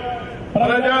రూపాయలు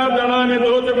ప్రజాధనాన్ని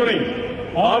దోచుకుని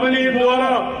అవినీతి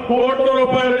ద్వారా కోట్ల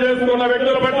రూపాయలు చేసుకున్న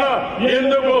వ్యక్తుల పట్ల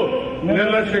ఎందుకు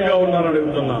నిర్లక్ష్యంగా ఉన్నారని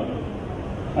అడుగుతున్నా.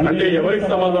 అంటే ఎవరికి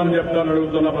సమాధానం చెప్తానని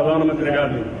అడుగుతున్న ప్రధానమంత్రి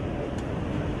గారిని.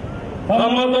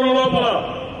 సంవత్సరం లోపల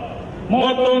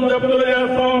మొత్తం జప్తులు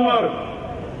చేస్తా ఉన్నారు,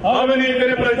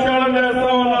 అవినీతిని ప్రక్షాళన చేస్తా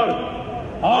ఉన్నారు.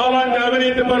 అలాంటి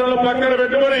అవినీతి పనులు పక్కన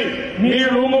పెట్టుకుని మీ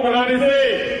రూముకు రానిస్తే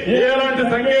ఎలాంటి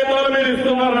సంకేతాలు మీరు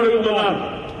ఇస్తున్నారని అడుగుతున్నాను.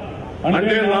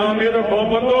 అంటే నా మీద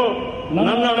కోపంతో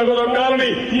నన్ను అడుగుదొక్కాలని,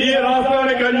 ఈ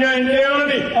రాష్ట్రానికి అన్యాయం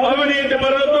చేయాలని అవినీతి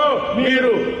పనులతో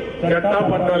మీరు చట్టా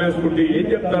పట్టాలు వేసుకుంటే ఏం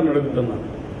చెప్తారని అడుగుతున్నాను.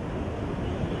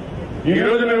 ఈ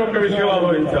రోజు మీరు ఒక విషయం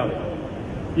ఆలోచించాలి.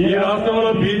 ఈ రాష్ట్రంలో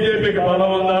బీజేపీకి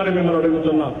బలం ఉందా అని మిమ్మల్ని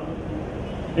అడుగుతున్నా.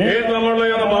 ఏ తమ్ముళ్ళు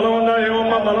ఏమైనా బలం ఉందా?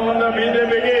 ఏమమ్మా బలం ఉందా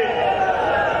బీజేపీకి?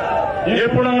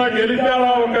 ఎప్పుడన్నా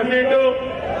గెలిచారా ఒక సీటు?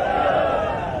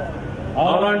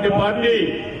 అలాంటి పార్టీ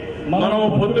మనం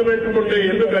పొత్తు పెట్టుకుంటే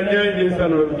ఎందుకు అన్యాయం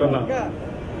చేశాను అడుగుతున్నా.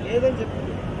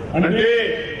 అంటే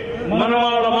మనం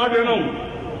వాళ్ళ మాటను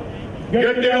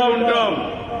గట్టిగా ఉంటాం,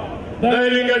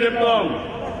 ధైర్యంగా చెప్తాం,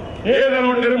 ఏదైనా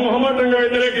ఉంటే మొహమాటంగా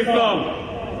వ్యతిరేకిస్తాం.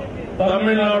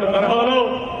 తమిళనాడు తరహాలో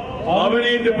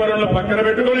అవినీతి పనులను పక్కన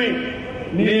పెట్టుకుని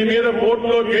నీ మీద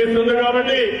కోర్టులో కేసు ఉంది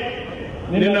కాబట్టి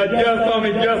నిన్ను అచ్చేస్తాం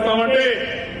ఇచ్చేస్తామంటే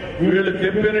వీళ్ళు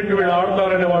చెప్పినట్టు వీళ్ళు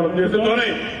ఆడతారనే వాళ్ళ ఉద్దేశంతోనే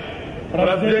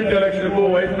ప్రెసిడెంట్ ఎలక్షన్ కు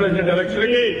వైస్ ప్రెసిడెంట్ ఎలక్షన్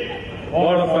కి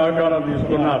వాళ్ళ సహకారం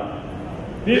తీసుకున్నారు.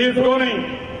 తీసుకొని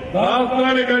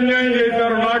రాష్ట్రానికి అన్యాయం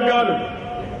చేశారు. నాకు కాదు,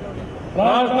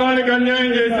 రాష్ట్రానికి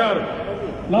అన్యాయం చేశారు.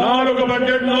 4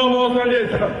 బడ్జెట్లో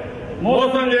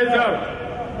మోసం చేశారు.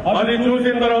 అది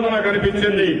చూసిన తర్వాత నాకు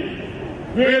అనిపించింది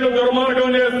వీళ్ళు దుర్మార్గం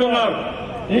చేస్తున్నారు,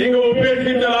 ఇంక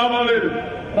ఉపేక్షించే లాభం లేదు.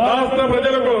 రాష్ట్ర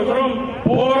ప్రజల కోసం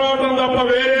పోరాటం తప్ప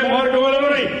వేరే మార్గం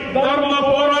లేదని ధర్మ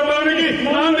పోరాటానికి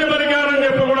నాంది పలికారని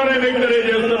చెప్పి కూడా నేను మీకు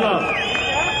తెలియజేస్తున్నా.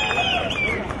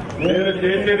 నేను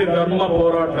చేసేది ధర్మ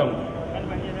పోరాటం.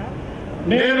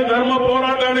 నేను ధర్మ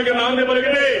పోరాటానికి నాంది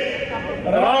పలికితే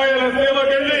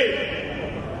రాయలసీమకెళ్ళి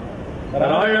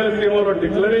రాయలసీమలో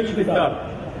డిక్లరేషన్ ఇస్తారు.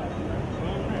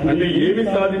 అంటే ఏమి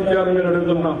సాధించారని నేను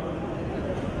అడుగుతున్నా.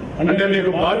 అంటే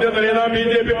మీకు బాధ్యత లేదా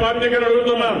బీజేపీ పార్టీకి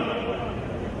అడుగుతున్నాను.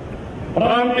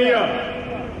 ప్రాంతీయ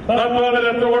తత్వాన్ని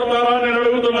రెచ్చగొడతారా నేను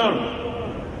అడుగుతున్నాను.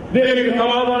 దీనికి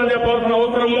సమాధానం చెప్పాల్సిన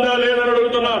అవసరం ఉందా లేదని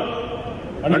అడుగుతున్నాను.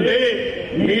 అంటే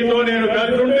మీతో నేను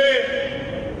కలిసి ఉంటే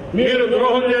మీరు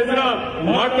ద్రోహం చేసినా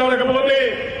మాట్లాడకపోతే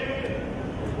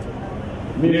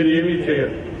మీరు ఏమీ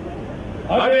చేయరు.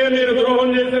 అదే మీరు ద్రోహం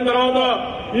చేసిన తర్వాత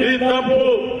ఇది తప్పు,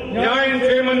 న్యాయం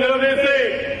చేయమని నిలదీస్తే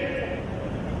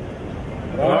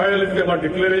రాయలసీమ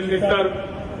డిక్లరేషన్ ఇస్తారు,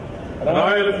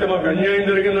 రాయలసీమకు అన్యాయం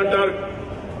జరిగిందంటారు.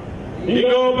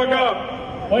 ఇంకో పక్క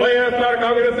వైఎస్ఆర్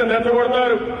కాంగ్రెస్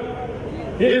రెచ్చగొడతారు,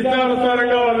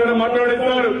 ఇష్టానుసారంగా వాళ్ళని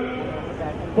మాట్లాడిస్తారు,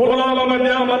 కులాల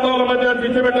మధ్య మతాల మధ్య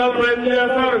చిచ్చు పెట్టాలని ప్రయత్నం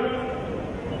చేస్తారు.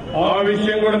 ఆ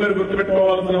విషయం కూడా మీరు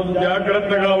గుర్తుపెట్టుకోవాల్సిన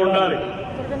జాగ్రత్తగా ఉండాలి.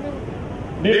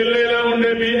 ఢిల్లీలో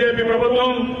ఉండే బీజేపీ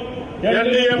ప్రభుత్వం,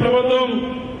 ఎన్డీఏ ప్రభుత్వం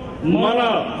మన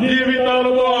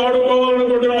జీవితాలతో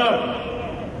ఆడుకోవాలనుకుంటున్నారు.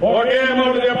 ఒకే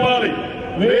మాట చెప్పాలి,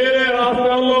 వేరే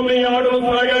రాష్ట్రాల్లో మీ ఆటలు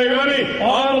సాగాయి కానీ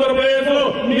ఆంధ్రప్రదేశ్ లో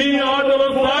మీ ఆటలు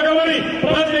సాగవని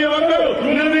ప్రతి ఒక్కరూ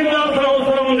నిర్ణయించాల్సిన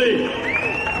అవసరం ఉంది.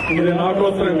 ఇది నా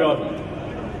కోసరం కాదు,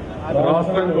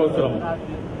 రాష్ట్రం కోసం,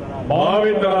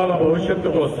 భావితరాల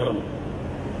భవిష్యత్తు కోసం.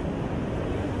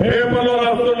 పేపర్లో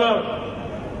రాస్తున్నారు,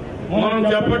 మనం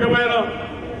చెప్పకపోయినా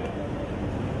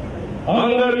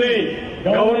అందరినీ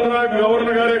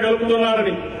గవర్నర్ గారే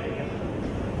కలుపుతున్నారని.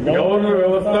 గవర్నర్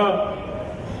వ్యవస్థ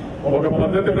ఒక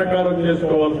పద్ధతి ప్రకారం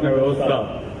చేసుకోవాల్సిన వ్యవస్థ.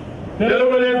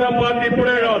 తెలుగుదేశం పార్టీ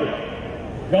ఇప్పుడే కాదు,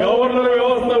 గవర్నర్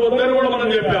వ్యవస్థ వద్దని కూడా మనం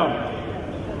చెప్పాం.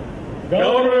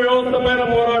 గవర్నర్ వ్యవస్థ పైన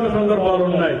పోరాట సందర్భాలు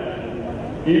ఉన్నాయి.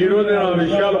 ఈ రోజు నేను ఆ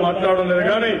విషయాలు మాట్లాడడం లేదు,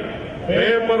 కానీ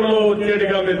పేపర్లో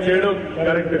వచ్చేటిగా మీరు చేయడం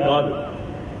కరెక్ట్ కాదు.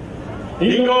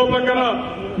 ఇంకో పక్కన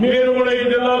మీరు కూడా ఈ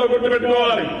జిల్లాలో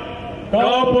గుర్తుపెట్టుకోవాలి,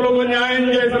 కాపులకు న్యాయం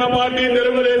చేసిన పార్టీ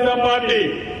తెలుగుదేశం పార్టీ.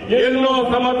 ఎన్నో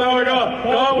సంవత్సరాలుగా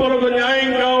కాపులకు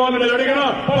న్యాయం కావాలని అడిగినా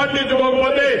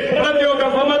పట్టించుకోకపోతే ప్రతి ఒక్క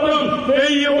సంవత్సరం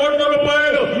 1000 కోట్ల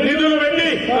రూపాయలు నిధులు పెట్టి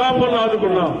కాపులను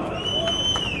ఆదుకున్నాం.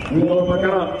 ఇంకో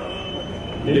పక్కన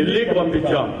ఢిల్లీకి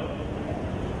పంపించాం.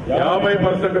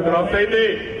 50% క్రాస్ అయితే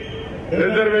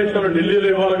రిజర్వేషన్లు ఢిల్లీలో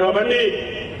ఇవ్వాలి కాబట్టి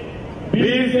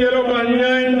బీసీలకు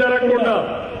అన్యాయం జరగకుండా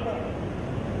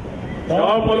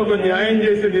కాపులకు న్యాయం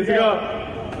చేసే దిశగా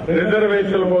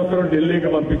రిజర్వేషన్ల కోసం ఢిల్లీకి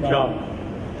పంపించాం.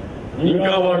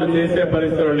 ఇంకా వాళ్ళు చేసే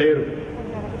పరిస్థితులు లేరు.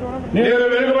 నేను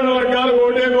వెనుకబడిన వర్గాలకు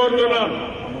ఓటే కోరుతున్నాను.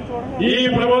 ఈ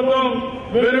ప్రభుత్వం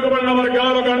వెనుకబడిన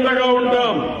వర్గాలకు అండగా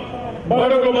ఉంటాం,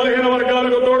 బడుగు బలహీన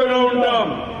వర్గాలకు తోడుగా ఉంటాం.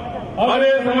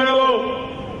 అదే సమయంలో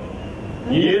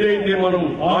ఏదైతే మనం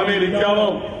హామీలు ఇచ్చామో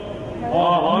ఆ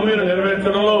హామీలు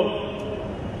నెరవేర్చడంలో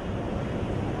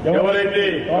ఎవరైతే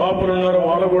కాపులు ఉన్నారో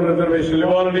వాళ్ళకు కూడా రిజర్వేషన్లు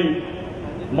ఇవ్వాలని,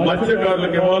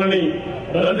 మత్స్యకారులకు ఇవ్వాలని,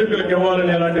 రజకులకు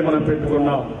ఇవ్వాలని అలాంటి మనం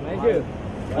పెట్టుకున్నాం.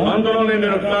 అందులో నేను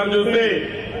ఒకసారి చూస్తే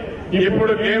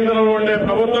ఇప్పుడు కేంద్రంలో ఉండే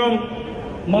ప్రభుత్వం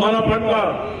మన పట్ల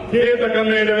చేత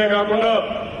కన్నేయడమే కాకుండా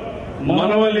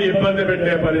మనవల్ని ఇబ్బంది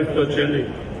పెట్టే పరిస్థితి వచ్చింది.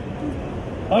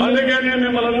 అందుకే నేను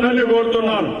మిమ్మల్ని అందరినీ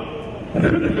కోరుతున్నాను,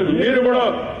 మీరు కూడా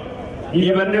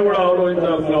ఇవన్నీ కూడా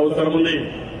ఆలోచించాల్సిన అవసరం ఉంది.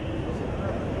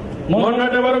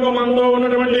 మొన్నటి వరకు మనతో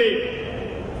ఉన్నటువంటి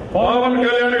పవన్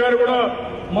కళ్యాణ్ గారు కూడా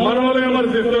మనల్ని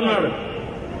విమర్శిస్తున్నాడు.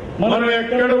 మనం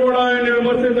ఎక్కడ కూడా ఆయన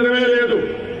విమర్శించడమే లేదు.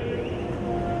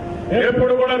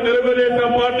 ఎప్పుడు కూడా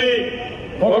తెలుగుదేశం పార్టీ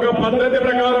ఒక పద్ధతి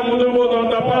ప్రకారం ముందుకు పోతాం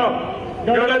తప్ప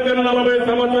గడచిన 40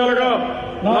 సంవత్సరాలుగా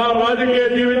నా రాజకీయ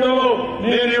జీవితంలో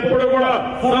నేను ఎప్పుడు కూడా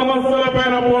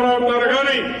సమస్యలపైన పోరాడతాను,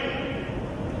 కానీ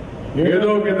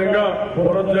ఏదో విధంగా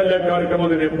పురజల్లే కార్యక్రమం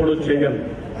నేను ఎప్పుడు చేయను.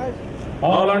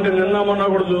 అలాంటి నిన్న మొన్న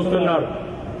కూడా చూస్తున్నారు.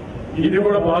 ఇది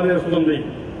కూడా బాధేస్తుంది.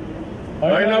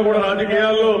 అయినా కూడా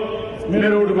రాజకీయాల్లో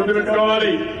మీరు ఒకటి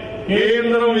గుర్తుపెట్టుకోవాలి,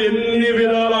 కేంద్రం ఎన్ని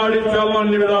విధాలు ఆడించాలో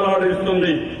అన్ని విధాలు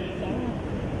ఆడిస్తుంది.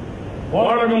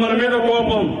 వాళ్ళకు మన మీద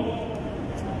కోపం.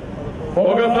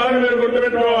 ఒకసారి మీరు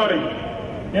గుర్తుపెట్టుకోవాలి,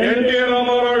 ఎన్టీ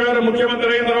రామారావు గారు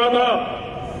ముఖ్యమంత్రి అయిన తర్వాత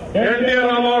ఎన్టీ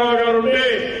రామారావు గారు ఉంటే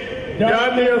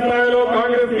జాతీయ స్థాయిలో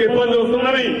కాంగ్రెస్ కి ఇబ్బంది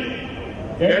వస్తుందని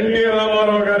ఎన్టీ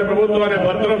రామారావు గారి ప్రభుత్వాన్ని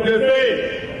బర్తరఫ్ చేసి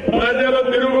ప్రజలు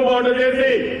తిరుగుబాటు చేసి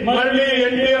మళ్లీ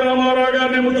ఎన్టీ రామారావు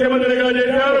గారిని ముఖ్యమంత్రిగా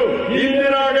చేశారు.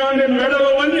 ఇందిరాగాంధీ మెడలు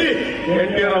వంచి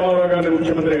ఎన్టీ రామారావు గారిని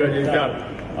ముఖ్యమంత్రిగా చేశారు.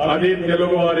 అది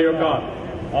తెలుగు వారి యొక్క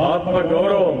ఆత్మ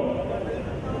గౌరవం,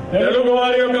 తెలుగు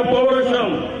వారి యొక్క పౌరుషం.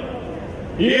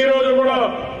 ఈ రోజు కూడా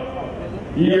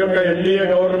ఈ యొక్క ఎన్డీఏ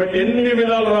గవర్నమెంట్ ఎన్ని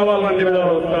విధాలు రావాలని అన్ని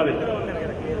విధాలు వస్తారు.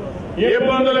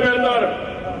 ఇబ్బందులు పెడతారు,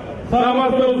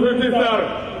 సమస్యలు సృష్టిస్తారు.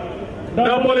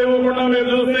 డబ్బులు ఇవ్వకుండా మీరు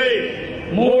చూస్తే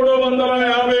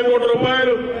 350 కోట్ల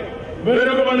రూపాయలు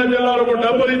వెనుకబడిన జిల్లాలకు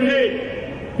డబ్బులు ఇచ్చి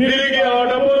తిరిగి ఆ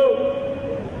డబ్బులు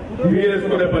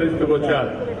తీసుకునే పరిస్థితికి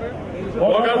వచ్చారు.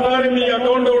 ఒకసారి మీ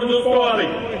అకౌంట్ కూడా చూసుకోవాలి.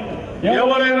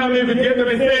 ఎవరైనా మీకు జీతం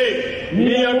ఇస్తే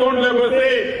మీ అకౌంట్ లోకి వస్తే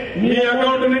మీ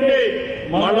అకౌంట్ నుంచి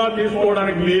మళ్ళా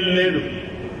తీసుకోవడానికి వీలు లేదు.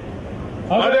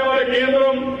 అదే మన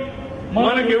కేంద్రం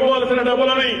మనకి ఇవ్వాల్సిన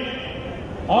డబ్బులని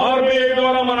ఆర్బీఐ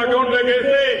ద్వారా మన అకౌంట్ లోకి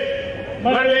వేస్తే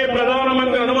మళ్లీ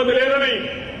ప్రధానమంత్రి అనుమతి లేదని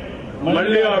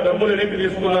మళ్లీ ఆ డబ్బులు వెనక్కి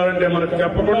తీసుకున్నారంటే మనకు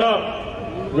చెప్పకుండా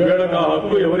వీళ్ళకి ఆ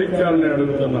హక్కు ఎవరిచ్చారని నేను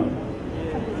అడుగుతున్నా.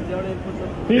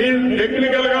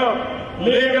 టెక్నికల్ గా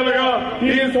లీగల్ గా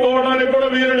తీసుకోవడానికి కూడా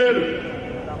వీలు లేదు.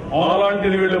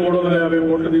 అలాంటిది వీళ్ళు 350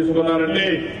 కోట్లు తీసుకున్నారంటే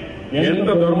ఎంత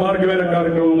దుర్మార్గమైన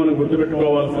కార్యక్రమం మనం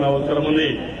గుర్తుపెట్టుకోవాల్సిన అవసరం ఉంది.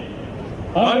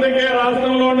 అందుకే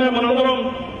రాష్ట్రంలోనే మనందరం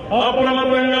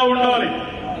అప్రమత్తంగా ఉండాలి.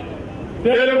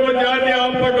 తెలుగు జాతి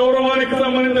ఆత్మ గౌరవానికి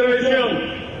సంబంధించిన విషయం.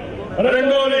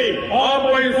 రెండోది,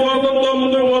 ఆత్మ విశ్వాసంతో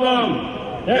ముందుకు పోదాం.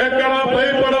 ఎక్కడా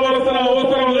భయపడవలసిన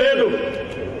అవసరం లేదు.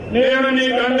 నేను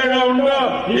నీకు అండగా ఉంటా,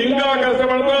 ఇంకా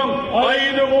కష్టపడతాం.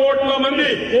 5 కోట్ల మంది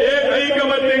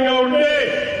ఐకమత్యంగా ఉంటే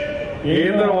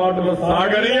కేంద్ర వాటులు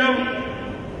సాగనీయం.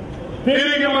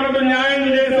 తిరిగి మనకు న్యాయం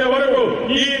చేసే వరకు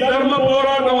ఈ ధర్మ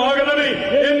పోరాటం ఆగదని,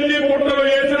 ఎన్ని కుట్రలు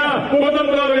చేసినా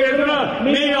కుతంత్రాలు చేసినా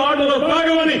నీ ఆటలు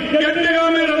సాగమని గట్టిగా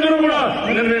మీరందరూ కూడా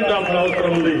నిర్ణయించాల్సిన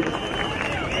అవసరం ఉంది.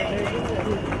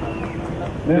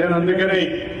 నేను అందుకని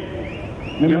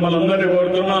మిమ్మల్ని అందరినీ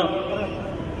కోరుతున్నా,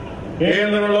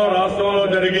 కేంద్రంలో రాష్ట్రంలో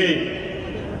జరిగే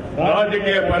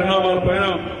రాజకీయ పరిణామాలపైన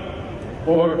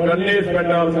ఒక కన్నేసి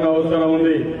పెట్టాల్సిన అవసరం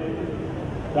ఉంది.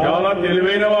 చాలా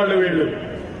తెలివైన వాళ్ళు వీళ్ళు,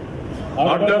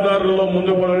 అడ్డదారుల్లో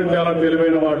ముందు పడని చాలా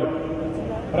తెలివైన వాళ్ళు.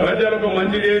 ప్రజలకు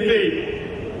మంచి చేసి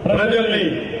ప్రజల్ని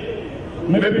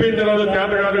మెప్పించడం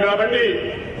చేత కాదు కాబట్టి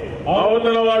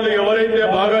అవతల వాళ్ళు ఎవరైతే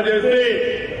బాగా చేసి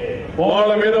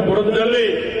వాళ్ళ మీద బురద చల్లి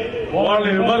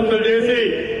వాళ్ళని విమర్శలు చేసి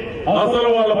అసలు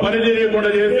వాళ్ళ పని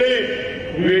చేయకుండా చేసి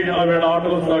వీళ్ళ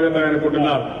ఆటలు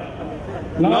సాగుతాయనుకుంటున్నారు.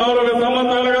 4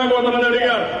 సంవత్సరాలుగా కొంతమంది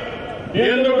అడిగారు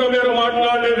ఎందుకు మీరు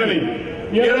మాట్లాడలేదని.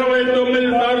 29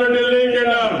 సార్లు ఢిల్లీకి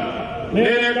వెళ్ళాను.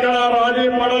 నేను ఎక్కడా రాజీ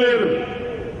పడలేదు.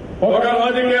 ఒక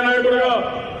రాజకీయ నాయకుడుగా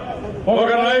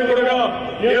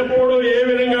ఎప్పుడు ఏ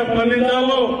విధంగా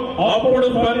స్పందించాలో అప్పుడు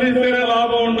స్పందిస్తేనే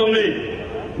లాభం ఉంటుంది.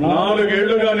 4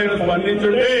 ఏళ్లుగా నేను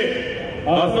స్పందించుంటే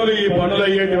అసలు ఈ పనులు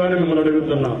అయ్యేటివని మిమ్మల్ని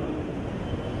అడుగుతున్నా.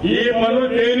 ఈ పనులు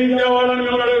చేయించేవాళ్ళని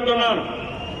మిమ్మల్ని అడుగుతున్నాను.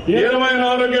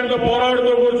 24 గంటలు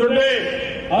పోరాడుతూ కూర్చుంటే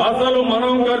అసలు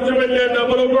మనం ఖర్చు పెట్టే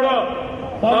డబ్బులు కూడా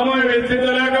సమయం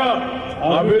వెచ్చించలేక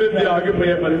అభివృద్ధి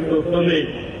ఆగిపోయే పరిస్థితి వస్తుంది.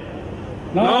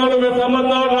 4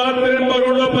 సంవత్సరాలు రాత్రి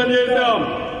పగుళ్ళలో పనిచేశాం.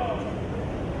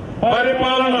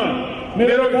 పరిపాలన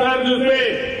మీరు ఒకసారి చూస్తే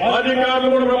అధికారులు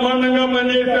కూడా బ్రహ్మాండంగా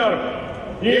పనిచేశారు.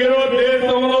 ఈ రోజు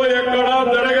దేశంలో ఎక్కడా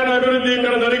జరగని అభివృద్ధి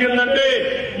ఇక్కడ జరిగిందంటే,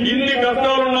 ఇన్ని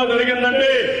కష్టాలున్నా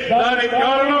జరిగిందంటే దానికి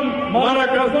కారణం మన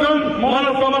కష్టం, మన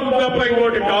సమర్థ తప్ప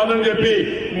ఇంకోటి కాదని చెప్పి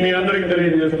మీ అందరికీ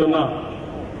తెలియజేస్తున్నా.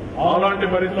 అలాంటి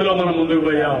పరిస్థితుల్లో మనం ముందుకు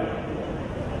పోయాం.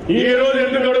 ఈ రోజు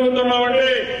ఎందుకు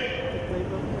అడుగుతున్నామంటే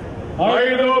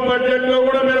 5వ బడ్జెట్ లో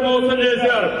కూడా మీరు మోసం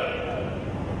చేశారు.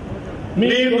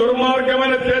 మీ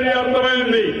దుర్మార్గమైన చర్య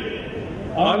అర్థమైంది.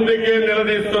 అందుకే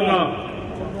నిలదీస్తున్నా.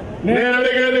 నేను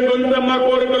అడిగేది కొంచెమ్మ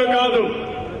కోరికలు కాదు.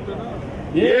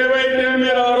 ఏవైతే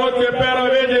మీరు ఆ రోజు చెప్పారో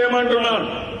అవే చేయమంటున్నాను.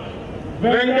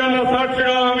 వెంకన్న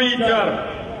సాక్షిగా హామీ ఇచ్చారు,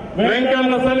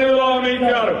 వెంకన్న సన్నిధిలో హామీ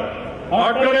ఇచ్చారు.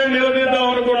 అక్కడే నిలదీద్దాం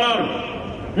అనుకున్నాను.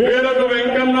 వీళ్ళకు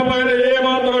వెంకన్న పైన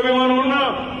ఏమాత్రం అభిమానం ఉన్నా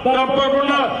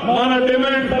తప్పకుండా మన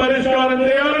డిమాండ్స్ పరిష్కారం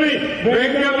చేయాలని,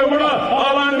 వెంకన్న కూడా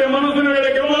అలాంటి మనసును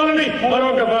వీళ్ళకి ఇవ్వాలని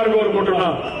మరొకసారి కోరుకుంటున్నా.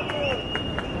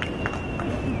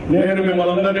 నేను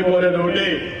మిమ్మల్ని అందరినీ కోరేది ఒకటి,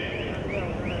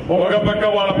 ఒక పక్క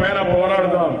వాళ్ళ పైన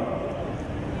పోరాడదాం,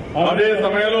 అదే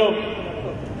సమయంలో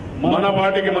మన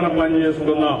పార్టీకి మనం పని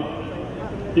చేసుకుందాం.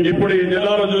 ఇప్పుడు ఈ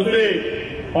జిల్లాలో చూస్తే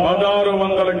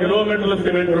 1600 కిలోమీటర్ల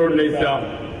సిమెంట్ రోడ్లు వేశాం.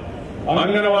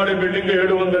 అంగన్వాడీ బిల్డింగ్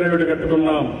 707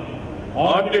 కట్టుకున్నాం.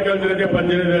 హార్టికల్చర్కి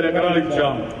 18,000 ఎకరాలు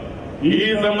ఇచ్చాం. ఈ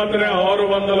సంవత్సరం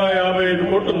 655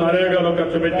 కోట్లు నరేగాలో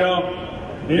ఖర్చు పెట్టాం.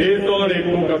 దేశంలో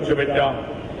ఎక్కువ ఖర్చు పెట్టాం.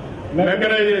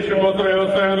 మెకనైజేషన్ కోసం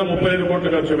వ్యవసాయంలో 35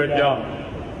 కోట్లు ఖర్చు పెట్టాం.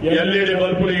 ఎల్ఈడి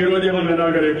బల్బులు ఈ రోజే మనం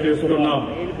ఇనాగరేట్ చేసుకున్నాం.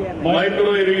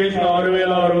 మైక్రో ఇరిగేషన్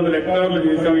 6,600 హెక్టార్లు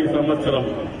చేశాం ఈ సంవత్సరం.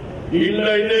 ఇళ్లు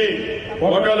అయితే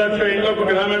 1 లక్ష ఇళ్లకు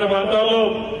గ్రామీణ ప్రాంతాల్లో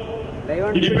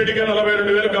ఇప్పటికే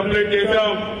 42,000 కంప్లీట్ చేశాం.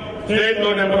 స్టేట్ లో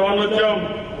నెంబర్ 1 వచ్చాం.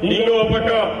 ఇంకో పక్క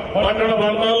పట్టణ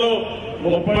ప్రాంతాల్లో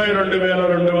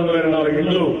 32,224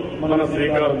 ఇళ్లు మన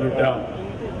శ్రీకారం చుట్టాం.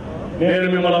 నేను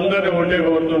మిమ్మల్ని అందరినీ ఒంటే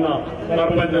కోరుతున్నా,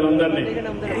 సర్పంచులందరినీ,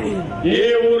 ఏ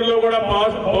ఊరిలో కూడా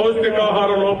పౌష్టికాహార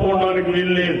లోపం ఉండడానికి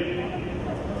వీల్లేదు.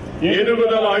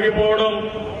 ఎదుగుదల ఆగిపోవడం,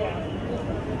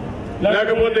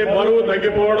 లేకపోతే బరువు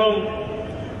తగ్గిపోవడం,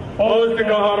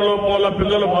 పౌష్టికాహార లోపం వల్ల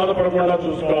పిల్లలు బాధపడకుండా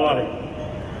చూసుకోవాలి.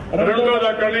 రెండోది,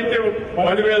 అక్కడి నుంచి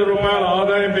 10,000 రూపాయల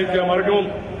ఆదాయం పెంచే మార్గం,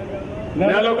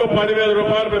 నెలకు 10,000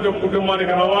 రూపాయలు ప్రతి ఒక్క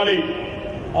కుటుంబానికి రావాలి.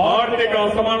 ఆర్థిక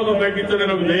అసమానత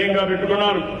తగ్గించడం ఒక ధ్యేయంగా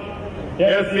పెట్టుకున్నాను.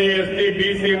 ఎస్సీ, ఎస్టీ,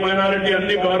 బీసీ, మైనారిటీ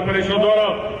అన్ని కార్పొరేషన్ ద్వారా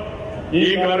ఈ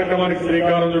కార్యక్రమానికి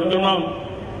శ్రీకారం చుడుతున్నాం.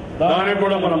 దానికి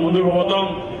కూడా మనం ముందుకు పోతాం.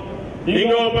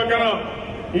 ఇంకో పక్కన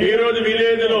ఈ రోజు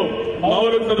విలేజ్ లో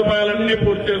మౌలిక సదుపాయాలన్నీ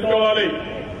పూర్తి చేసుకోవాలి.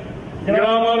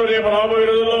 గ్రామాలు రేపు రాబోయే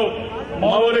రోజుల్లో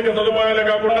మౌలిక సదుపాయాలు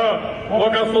కాకుండా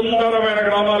ఒక సుందరమైన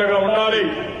గ్రామాలుగా ఉండాలి.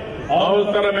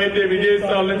 అవసరమైతే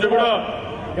విదేశాల నుంచి కూడా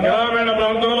గ్రామీణ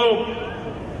ప్రాంతంలో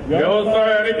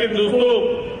వ్యవసాయానికి చూస్తూ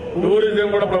టూరిజం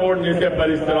కూడా ప్రమోట్ చేసే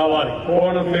పరిస్థితి రావాలి.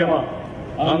 కోనసీమ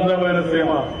అందమైన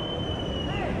సీమ.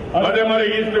 అదే మరి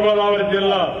ఈస్ట్ గోదావరి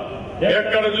జిల్లా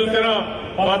ఎక్కడ చూసినా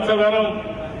పచ్చదనం,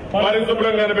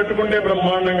 పరిశుభ్రంగా పెట్టుకుంటే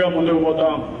బ్రహ్మాండంగా ముందుకు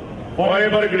పోతాం.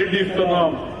 ఫైబర్ గ్రిడ్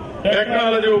ఇస్తున్నాం,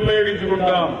 టెక్నాలజీ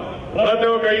ఉపయోగించుకుంటాం. ప్రతి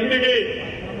ఒక్క ఇంటికి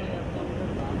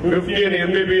 15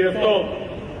 MBPS తో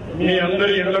మీ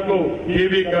అందరి ఇళ్లకు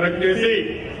టీవీ కనెక్ట్ చేసి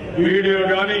వీడియో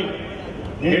గాని,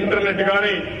 ఇంటర్నెట్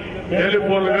గాని,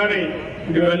 టెలిఫోన్లు గాని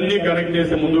ఇవన్నీ కనెక్ట్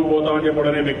చేసి ముందుకు పోతామని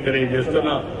చెప్పడనే మీకు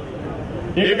తెలియజేస్తున్నా.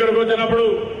 ఇక్కడికి వచ్చినప్పుడు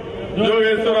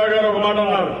జోగేశ్వరరావు గారు ఒక మాట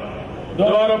అన్నారు.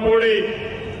 ద్వారపూడి,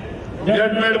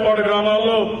 జడ్మేడ్పాడు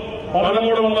గ్రామాల్లో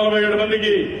 1,347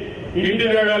 మందికి ఇంటి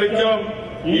జాగాలు ఇచ్చాం.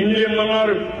 ఇంటి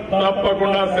ఇమ్మన్నారు,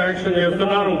 తప్పకుండా శాంక్షన్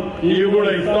చేస్తున్నాను. ఇవి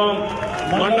కూడా ఇస్తాం.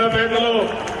 మండపేటలో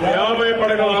 50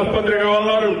 పడకల ఆసుపత్రి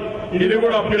కావాలన్నారు, ఇది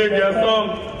కూడా అప్గ్రేడ్ చేస్తాం.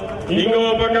 ఇంకో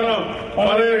పక్కన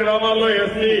 15 గ్రామాల్లో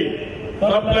ఎస్టీ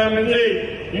సబ్ ప్లాన్ నుంచి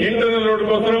ఇంటర్నల్ రోడ్డు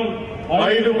కోసం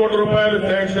 5 కోట్ల రూపాయలు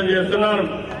శాంక్షన్ చేస్తున్నాను.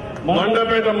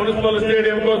 మండపేట మున్సిపల్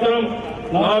స్టేడియం కోసం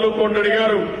 4 కోట్లు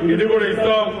అడిగారు, ఇది కూడా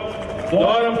ఇస్తాం.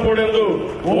 ద్వారంపూడెందు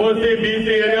ఓసీ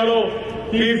బీసీ ఏరియాలో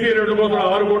సీసీ రోడ్డు కోసం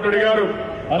 6 కోట్లు అడిగారు,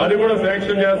 అది కూడా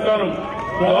శాంక్షన్ చేస్తాను.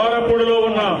 ద్వారంపూడిలో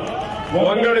ఉన్న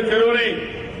వంగడి చెరువుని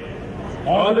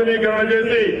ఆధునీకరణ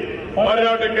చేసి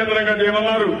పర్యాటక కేంద్రంగా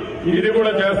చేయమన్నారు, ఇది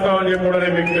కూడా చేస్తామని చెప్పి కూడా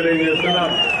నేను మీకు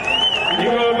తెలియజేస్తున్నాను.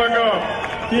 ఇంకో పక్క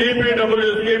సిపిడబ్ల్యూ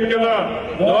స్కీమ్ కింద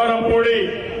ద్వారంపూడి,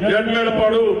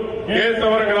 జడ్మేడపాడు,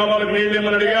 కేశవరం గ్రామాలకు నీళ్లు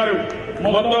ఇమ్మని అడిగారు.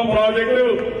 మొత్తం ప్రాజెక్టు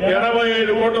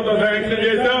 85 కోట్లతో శాంక్షన్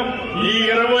చేశాం. ఈ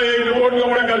 25 కోట్లు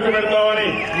కూడా ఖర్చు పెడతామని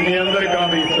మీ అందరికీ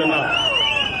హామీ ఇస్తున్నా.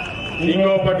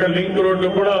 ఇంకో పక్క లింక్ రోడ్లు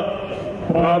కూడా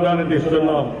ప్రాధాన్యత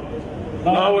ఇస్తున్నాం.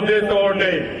 నా ఉద్దేశం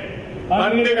ఒకటే,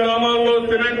 అన్ని గ్రామాల్లో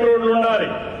సిమెంట్ రోడ్లు ఉండాలి.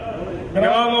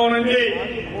 గ్రామం నుంచి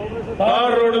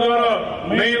తార్ రోడ్డు ద్వారా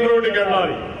మెయిన్ రోడ్డుకి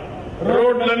వెళ్ళాలి.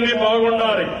 రోడ్లన్నీ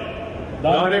బాగుండాలి.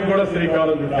 దానికి కూడా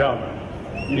శ్రీకారం చుట్టాం.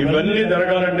 ఇవన్నీ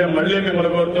జరగాలంటే మళ్లీ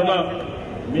మిమ్మల్ని కోరుతున్నా,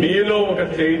 మీలో ఒక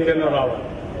చైతన్యం రావాలి,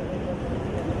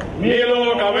 మీలో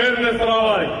ఒక అవేర్నెస్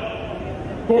రావాలి.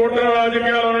 కుట్ర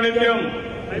రాజకీయాలను నిత్యం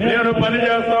నేను పని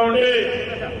చేస్తా ఉంటే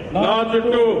నా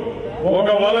చుట్టూ ఒక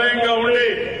వలయంగా ఉండి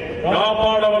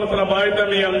కాపాడవలసిన బాధ్యత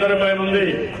మీ అందరిపైన ఉంది.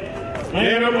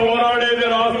 నేను పోరాడేది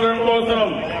రాష్ట్రం కోసం,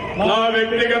 నా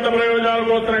వ్యక్తిగత ప్రయోజనాల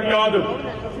కోసం కాదు.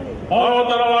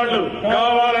 అవతల వాళ్ళు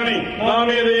కావాలని నా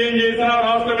మీద ఏం చేసినా,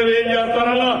 రాష్ట్రం మీద ఏం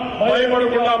చేస్తారన్నా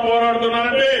భయపడకుండా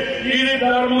పోరాడుతున్నానంటే ఇది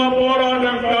ధర్మ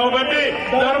పోరాటం కాబట్టి,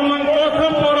 ధర్మం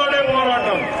కోసం పోరాడే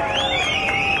పోరాటం.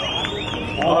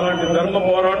 అలాంటి ధర్మ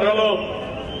పోరాటంలో,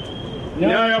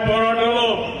 న్యాయ పోరాటంలో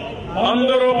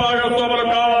అందరూ భాగస్వాములు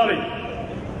కావాలి.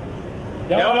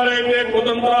 ఎవరైతే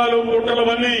కుతంత్రాలు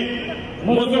కుట్రలవన్నీ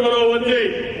ముసుగులో వచ్చి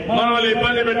మనల్ని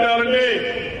ఇబ్బంది పెట్టాలంటే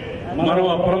మనం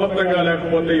అప్రమత్తంగా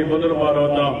లేకపోతే ఇబ్బందులు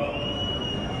పాలవుతాం.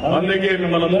 అందుకే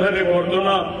మిమ్మల్ని అందరినీ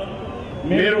కోరుతున్నా,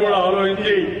 మీరు కూడా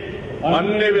ఆలోచించి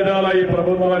అన్ని విధాల ఈ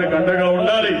ప్రభుత్వానికి అండగా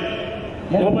ఉండాలి.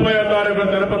 30వ తారీఖు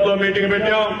తిరుపతిలో మీటింగ్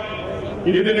పెట్టాం.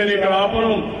 ఇది నేను ఇక్కడ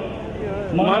ఆపను.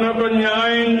 మనకు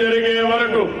న్యాయం జరిగే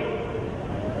వరకు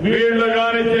వీళ్లు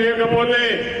గాని చేయకపోతే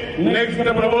నెక్స్ట్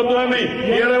ప్రభుత్వాన్ని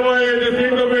 25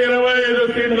 సీట్లకు 25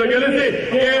 సీట్లు గెలిచి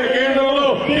కేంద్రంలో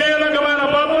కీలకమైన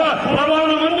పాత్ర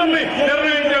ప్రధానమంత్రిని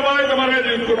నిర్ణయించే బాధ్యత మనమే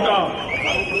తీసుకుంటాం.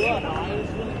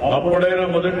 అప్పుడైనా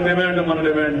మొదటి డిమాండ్ మన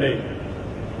డిమాండే.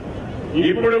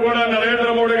 ఇప్పుడు కూడా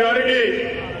నరేంద్ర మోడీ గారికి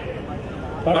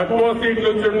తక్కువ సీట్లు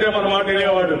వచ్చుంటే మన మాట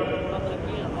వినేవాడు.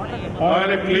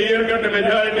 ఆయన క్లియర్ కట్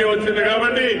మెజారిటీ వచ్చింది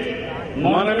కాబట్టి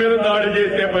మన మీద దాడి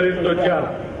చేసే పరిస్థితి వచ్చారు,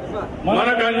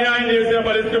 మనకు అన్యాయం చేసే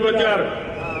పరిస్థితికి వచ్చారు.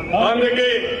 అందుకే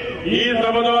ఈ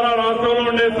సభ ద్వారా రాష్ట్రంలో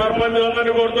ఉండే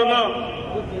సర్పంచులందరినీ కోరుతున్నాం,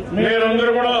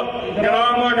 మీరందరూ కూడా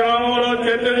గ్రామంలో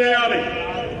చర్చ చేయాలి,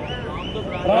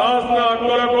 రాష్ట్ర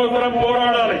హక్కుల కోసం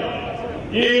పోరాడాలి.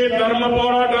 ఈ ధర్మ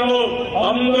పోరాటంలో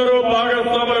అందరూ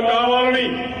భాగస్వాములు కావాలని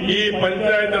ఈ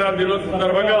పంచాయతీరాజ్ దినోత్సవ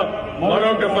సందర్భంగా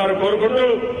మరొకసారి కోరుకుంటూ,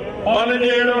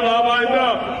 పనిచేయడం నా బాధ్యత,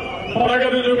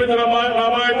 ప్రగతి చూపించిన నా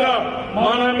బాధ్యత.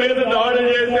 మన మీద దాడి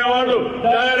చేసేవాడు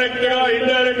డైరెక్ట్ గా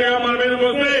ఇండైరెక్ట్ గా మన మీదకి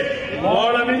వస్తే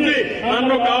వాళ్ళ నుంచి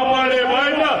నన్ను కాపాడే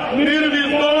బాధ్యత మీరు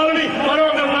తీసుకోవాలని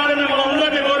మరొకసారి మిమ్మల్ని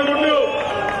అందరినీ కోరుకుంటూ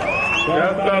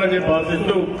చేస్తారని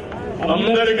భావిస్తూ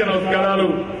అందరికీ నమస్కారాలు.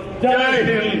 జై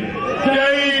హింద్,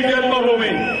 జై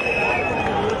జన్మభూమి.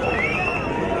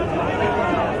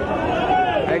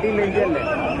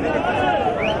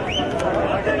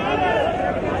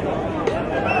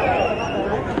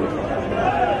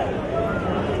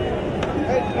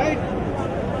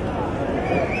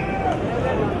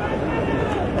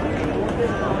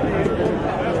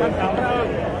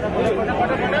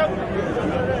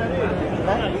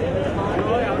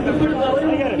 ఇప్పుడు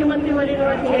గౌరవ ముఖ్యమంత్రి వర్యులు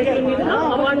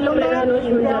అవార్డులో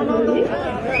ప్రధానోత్సవం జరుగుతుంది.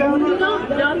 ముందుగా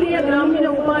జాతీయ గ్రామీణ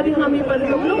ఉపాధి హామీ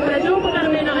పథకంలో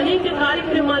ప్రజోపకరమైన అనేక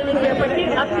కార్యక్రమాలను చేపట్టి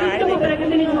అత్యుత్తమ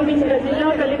ప్రగతిని చూపించిన జిల్లా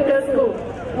కలెక్టర్స్ కు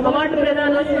అవార్డు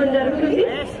ప్రధానోత్సవం జరుగుతుంది.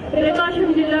 ప్రకాశం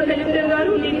జిల్లా కలెక్టర్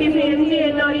గారు డిటిసి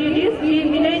ఎన్జీఎన్ఆర్ఈడి శ్రీ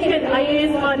వినయ్ చంద్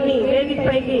ఐఏఎస్ వారిని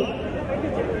వేదికపైకి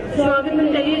స్వాగతం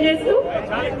తెలియజేస్తూ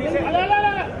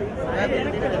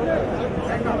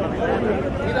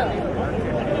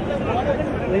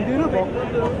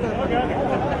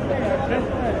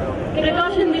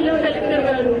ప్రకాశం జిల్లా కలెక్టర్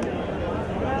గారు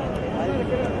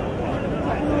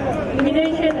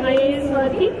వినయ్ చంద్ ఐఏఎస్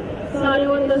వారికి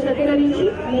సాలువతో సత్కరించి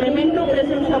మెమెంటో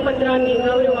ప్రశంసా పత్రాన్ని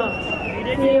గౌరవ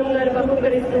సీఎం గారు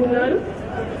బహుకరిస్తున్నారు.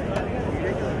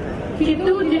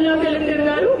 చిత్తూరు జిల్లా కలెక్టర్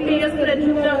గారు పిఎస్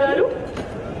ప్రజుమ్నా గారు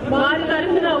వారి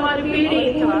తరఫున వారి పీడి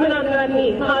తూర్పునాథ్ గారిని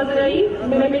హాజరయ్యి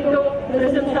మెమెంటో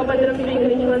ప్రశంసా పత్రం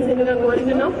స్వీకరించవలసిందిగా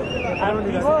కోరుతున్నాం.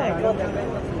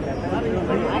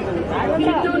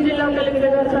 చిత్తూరు జిల్లా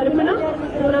కలెక్టర్ గారి తరఫున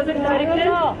ప్రాజెక్ట్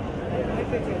డైరెక్టర్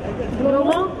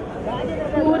గోమా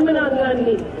కూర్మనాథ్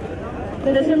గారిని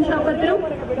ప్రశంసాపత్రం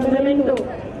మెమెంటో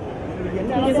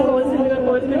తీసుకోవాల్సిందిగా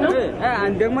కోరుతున్నాం.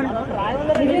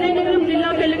 విజయనగరం జిల్లా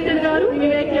కలెక్టర్ గారు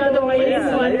వివేక్ యాదవ్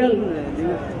ఐఏఎస్ వారిని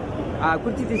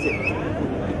కుర్చీ తీసే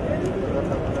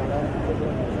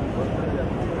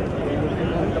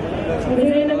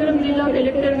విజయనగరం జిల్లా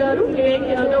కలెక్టర్ గారు వివేక్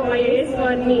యాదవ్ ఐఏఎస్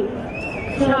వారిని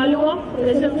శాలువా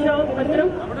ప్రశంసా పత్రం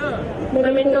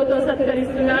మెమెంటోతో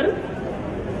సత్కరిస్తున్నారు.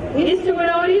 ఈస్ట్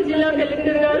గోదావరి జిల్లా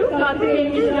కలెక్టర్ గారు కార్తికేయ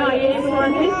మిశ్రా ఐఏఎస్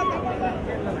వారిని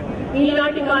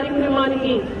ఈనాటి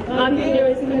కార్యక్రమానికి ఆతిథ్యం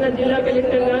ఇస్తున్న జిల్లా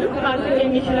కలెక్టర్ గారు కార్తికేయ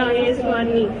మిశ్రా ఐఏఎస్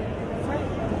వారిని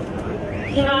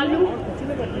శాలు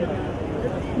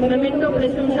మెమెంటో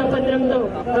ప్రశంసా పత్రంతో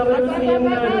గౌరవ సీఎం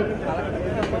గారు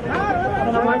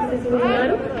అవార్డు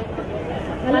తీసుకున్నారు.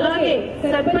 అలాగే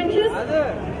సర్పంచెస్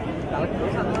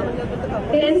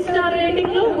 10 స్టార్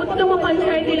రేటింగ్ లో ఉత్తమ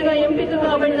పంచాయతీలుగా ఎంపిక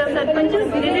కాబడిన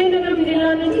సర్పంచెస్ విజయనగరం జిల్లా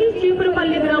నుంచి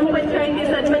చీపురుపల్లి గ్రామ పంచాయతీ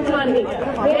సర్పంచ్ వారిని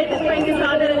వేదికపైకి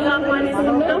సాదరంగా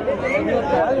ఆహ్వానిస్తున్నాం.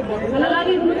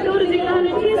 అలాగే గుంటూరు జిల్లా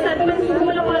నుంచి సర్పంచ్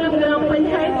తుమ్మలపాలెం గ్రామ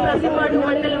పంచాయత్ ప్రతిపాడు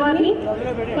మండల్ వారిని,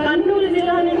 కర్నూలు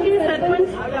జిల్లా నుంచి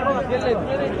సర్పంచ్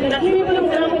లక్ష్మీపురం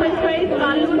గ్రామ పంచాయత్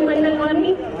కాలూరు మండల్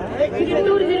వారిని,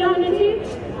 చిత్తూరు జిల్లా నుంచి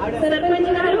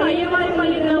సర్పంచ్ గారు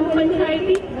అయ్యవారిపల్లి గ్రామ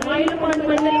పంచాయతీ మైలపాడు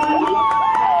మండలి వారిని,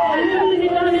 కర్నూలు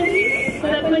జిల్లా నుంచి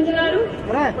సర్పంచ్ గారు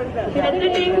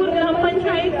పెద్దటేకూరు గ్రామ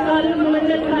పంచాయత్ కాలూరు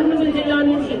మండలి కర్నూలు జిల్లా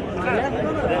నుంచి,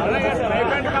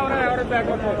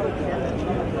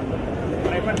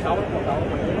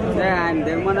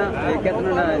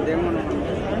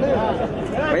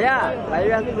 భయ్యా లైవ్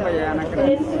వేస్తుంది భయ్యా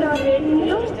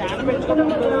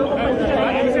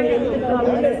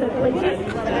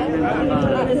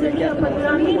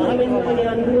పత్రాన్ని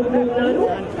అందుకుంటున్నారు.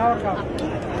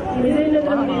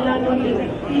 విజయనగరం జిల్లా నుండి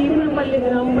చీపురుపల్లి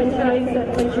గ్రామ పంచాయతీ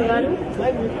సర్పంచ్ గారు,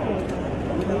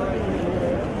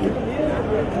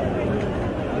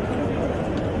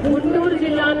 గుంటూరు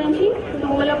జిల్లా నుంచి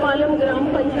తుమ్మలపాలెం గ్రామ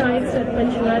పంచాయతీ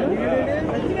సర్పంచ్ గారు,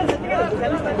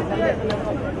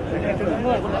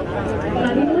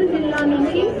 కర్నూలు జిల్లా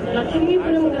నుంచి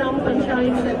లక్ష్మీపురం గ్రామ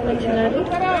పంచాయతీ సర్పంచ్ గారు,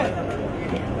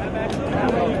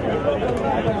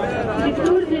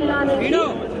 చిత్తూరు జిల్లా నుంచి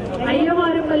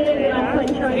అయ్యవారిపల్లి గ్రామ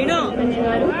పంచాయతీ సర్పంచ్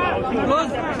గారు,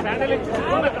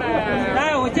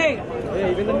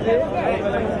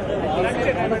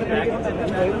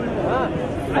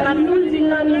 కర్నూలు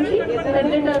జిల్లా నుంచి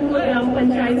పెద్దటూరు గ్రామ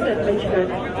పంచాయతీ సర్పంచ్ గారు,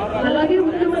 అలాగే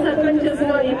ఉత్తమ సర్పంచెస్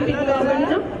గా ఎంపిక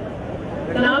కాబడిన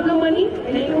నాగమణి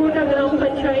ఎల్కోట గ్రామ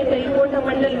పంచాయతీ ఎల్కోట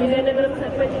మండల్ విజయనగరం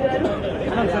సర్పంచ్ గారు,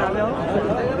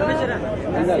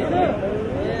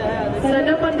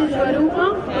 సనపతి స్వరూప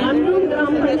ఆంధ్రూర్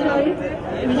గ్రామ పంచాయత్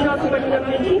విశాఖపట్నం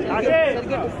నుంచి,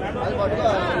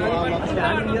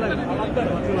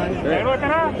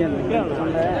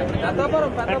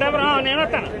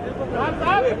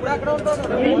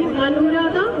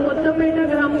 అనురాధ కొత్తపేట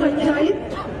గ్రామ పంచాయత్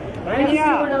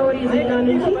గోదావరి జిల్లా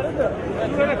నుంచి,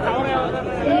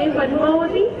 ఏ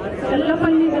పద్మావతి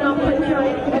చల్లపల్లి గ్రామ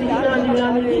పంచాయత్ కృష్ణా జిల్లా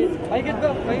నుంచి,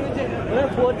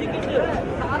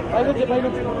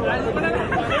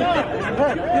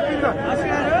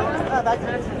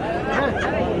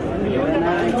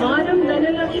 మారం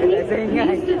ధనలక్ష్మి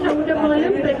ఈస్ట్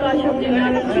చౌటపాలెం ప్రకాశం జిల్లా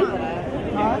నుంచి,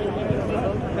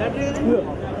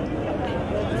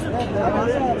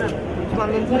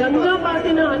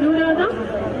 గంగాపాతిన అనురాధ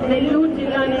నెల్లూరు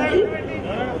జిల్లా నుంచి,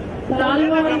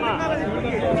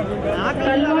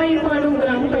 కల్వాయిపాడు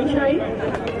గ్రామ పంచాయత్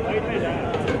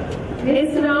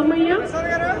ఎస్ రామయ్య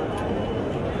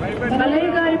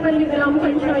బలయగారిపల్లి గ్రామ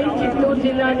పంచాయత్ చిత్తూరు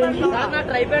జిల్లా నుంచి,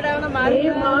 ఏ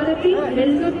భారతి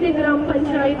వెల్దుర్తి గ్రామ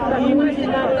పంచాయత్ కర్నూలు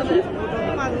జిల్లా నుంచి,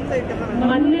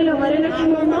 మన్నెల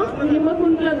వరలక్ష్మమ్మ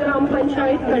నిమ్మకుంట్ల గ్రామ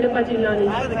పంచాయత్ కడప జిల్లా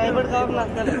నుంచి,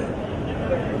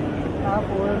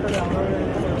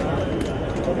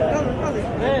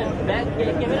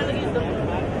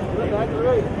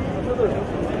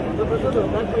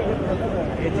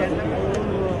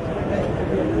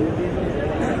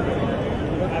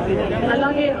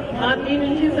 అలాగే ఆర్టీ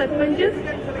నుంచి సర్పంచెస్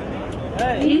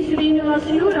ఈ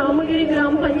శ్రీనివాసులు రామగిరి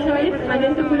గ్రామ పంచాయత్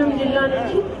అనంతపురం జిల్లా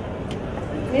నుంచి,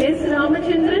 ఎస్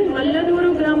రామచంద్రన్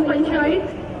మల్లనూరు గ్రామ పంచాయత్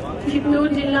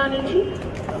చిత్తూరు జిల్లా నుంచి,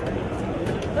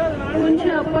 కుంచె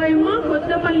అబ్బాయమ్మ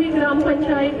కొత్తపల్లి గ్రామ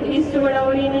పంచాయత్ ఈస్ట్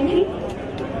గోదావరి నుంచి,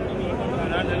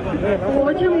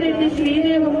 పోచంరెడ్డి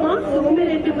శ్రీదేవమ్మ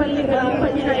సోమిరెడ్డిపల్లి గ్రామ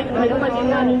పంచాయత్ కడప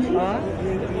జిల్లా నుంచి,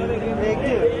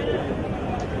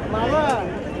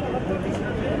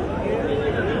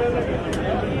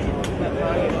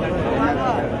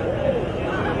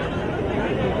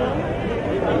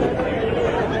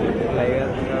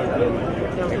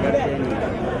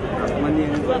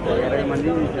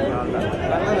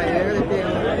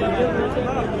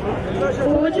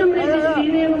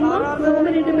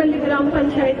 గ్రామ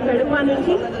పంచాయత్ కడప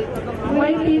నుంచి, వై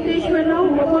పీతేశ్వరరావు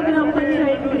మొగ గ్రామ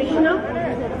పంచాయత్ కృష్ణ,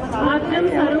 ఆర్జం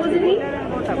సరోజిని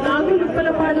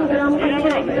నాగులుప్పలపాడు గ్రామ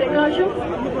పంచాయత్ ప్రకాశం,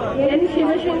 ఎన్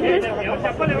శివశంకర్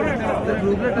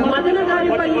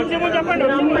మదనగారిపల్లి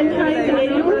గ్రామ పంచాయత్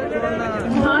నెల్లూరు,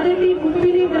 భారతి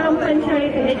కుప్పిని గ్రామ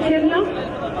పంచాయత్ హెచ్చెర్ల,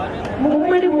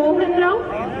 ముమ్మడి మోహన్ రావు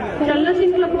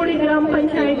చల్లచింట్లపూడి గ్రామ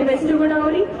Panchayat west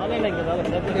Godavari,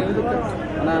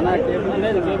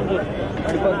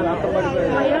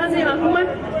 Fayaz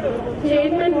Ahmed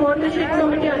chairman water shed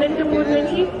committee Anantapur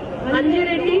నుంచి,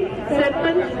 అంజిరెడ్డి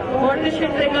సర్పంచ్ వాటర్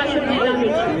షెడ్ ప్రకాశం జిల్లా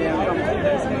నుంచి,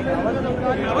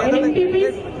 ఎంపీపీ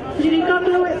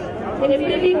శ్రీకాకుళం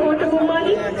ఎంపీపీ కోట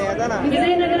బొమ్మాలి,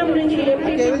 విజయనగరం నుంచి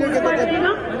ఎంపీపీ పుష్పట్ల,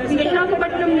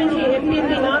 విశాఖపట్నం నుంచి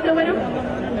ఎంపీపీ నాగవరం,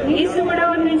 ఈస్ట్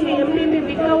గోదావరి నుంచి ఎంపీపీ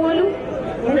బిక్కవోలు,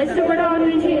 వెస్ట్ గోదావరి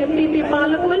నుంచి ఎంపీపీ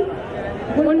పాలకోల్,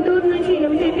 గుంటూరు నుంచి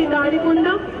ఎంపీపీ దాడికొండ,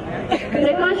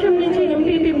 ప్రకాశం నుంచి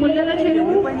ఎంపీపీ ముల్లల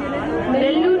చెరువు,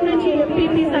 నెల్లూరు నుంచి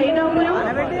ఎంపీపీ సైదాపురం,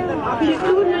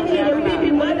 చిత్తూరు నుంచి ఎంపీపీ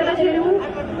ములకల చెరువు,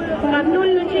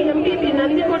 కర్నూలు నుంచి ఎంపీపీ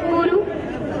నందికొట్కూరు,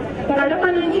 కడప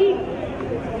నుంచి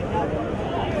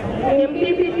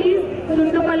ఎంపీపీ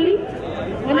సుంటుపల్లి,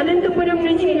 అనంతపురం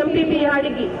నుంచి ఎంపీపీ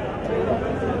యాడికి,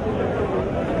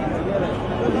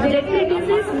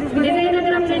 జెడ్పీటీసీ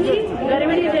విజయనగరం నుంచి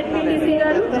గరివిడి జెడ్పీటీసీ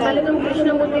గారు బలగం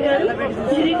కృష్ణమూర్తి గారు,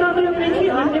 శ్రీకాకుళం నుంచి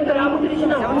ఆంధ్ర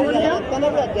రామకృష్ణ పూజ,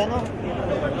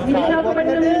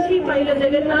 విశాఖపట్నం నుంచి పైల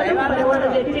జగన్నాథం పరవాడ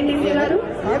జెడ్పీటీసీ గారు,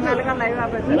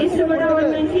 ఈస్ట్ గోదావరి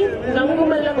నుంచి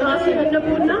గంగుమల్ల కాశీ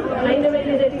అన్నపూర్ణ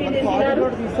ఐదవెల్లి జెడ్పీటీసీ గారు,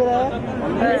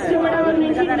 వెస్ట్ గోదావరి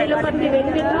నుంచి నిలపర్తి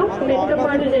వెంకట్రావు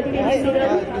వెంకపాడు జెడ్పీటీసీ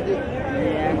గారు,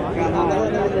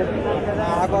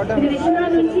 కృష్ణా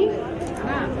నుంచి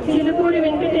చిలుకూరి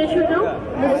వెంకటేశ్వరరావు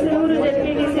ముసలూరు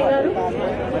జెడ్పీటీసీ గారు,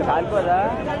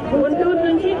 గుంటూరు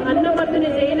నుంచి అన్నపర్తిని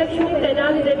జయలక్ష్మి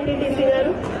తెనాలి జెడ్పీటీసీ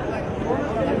గారు,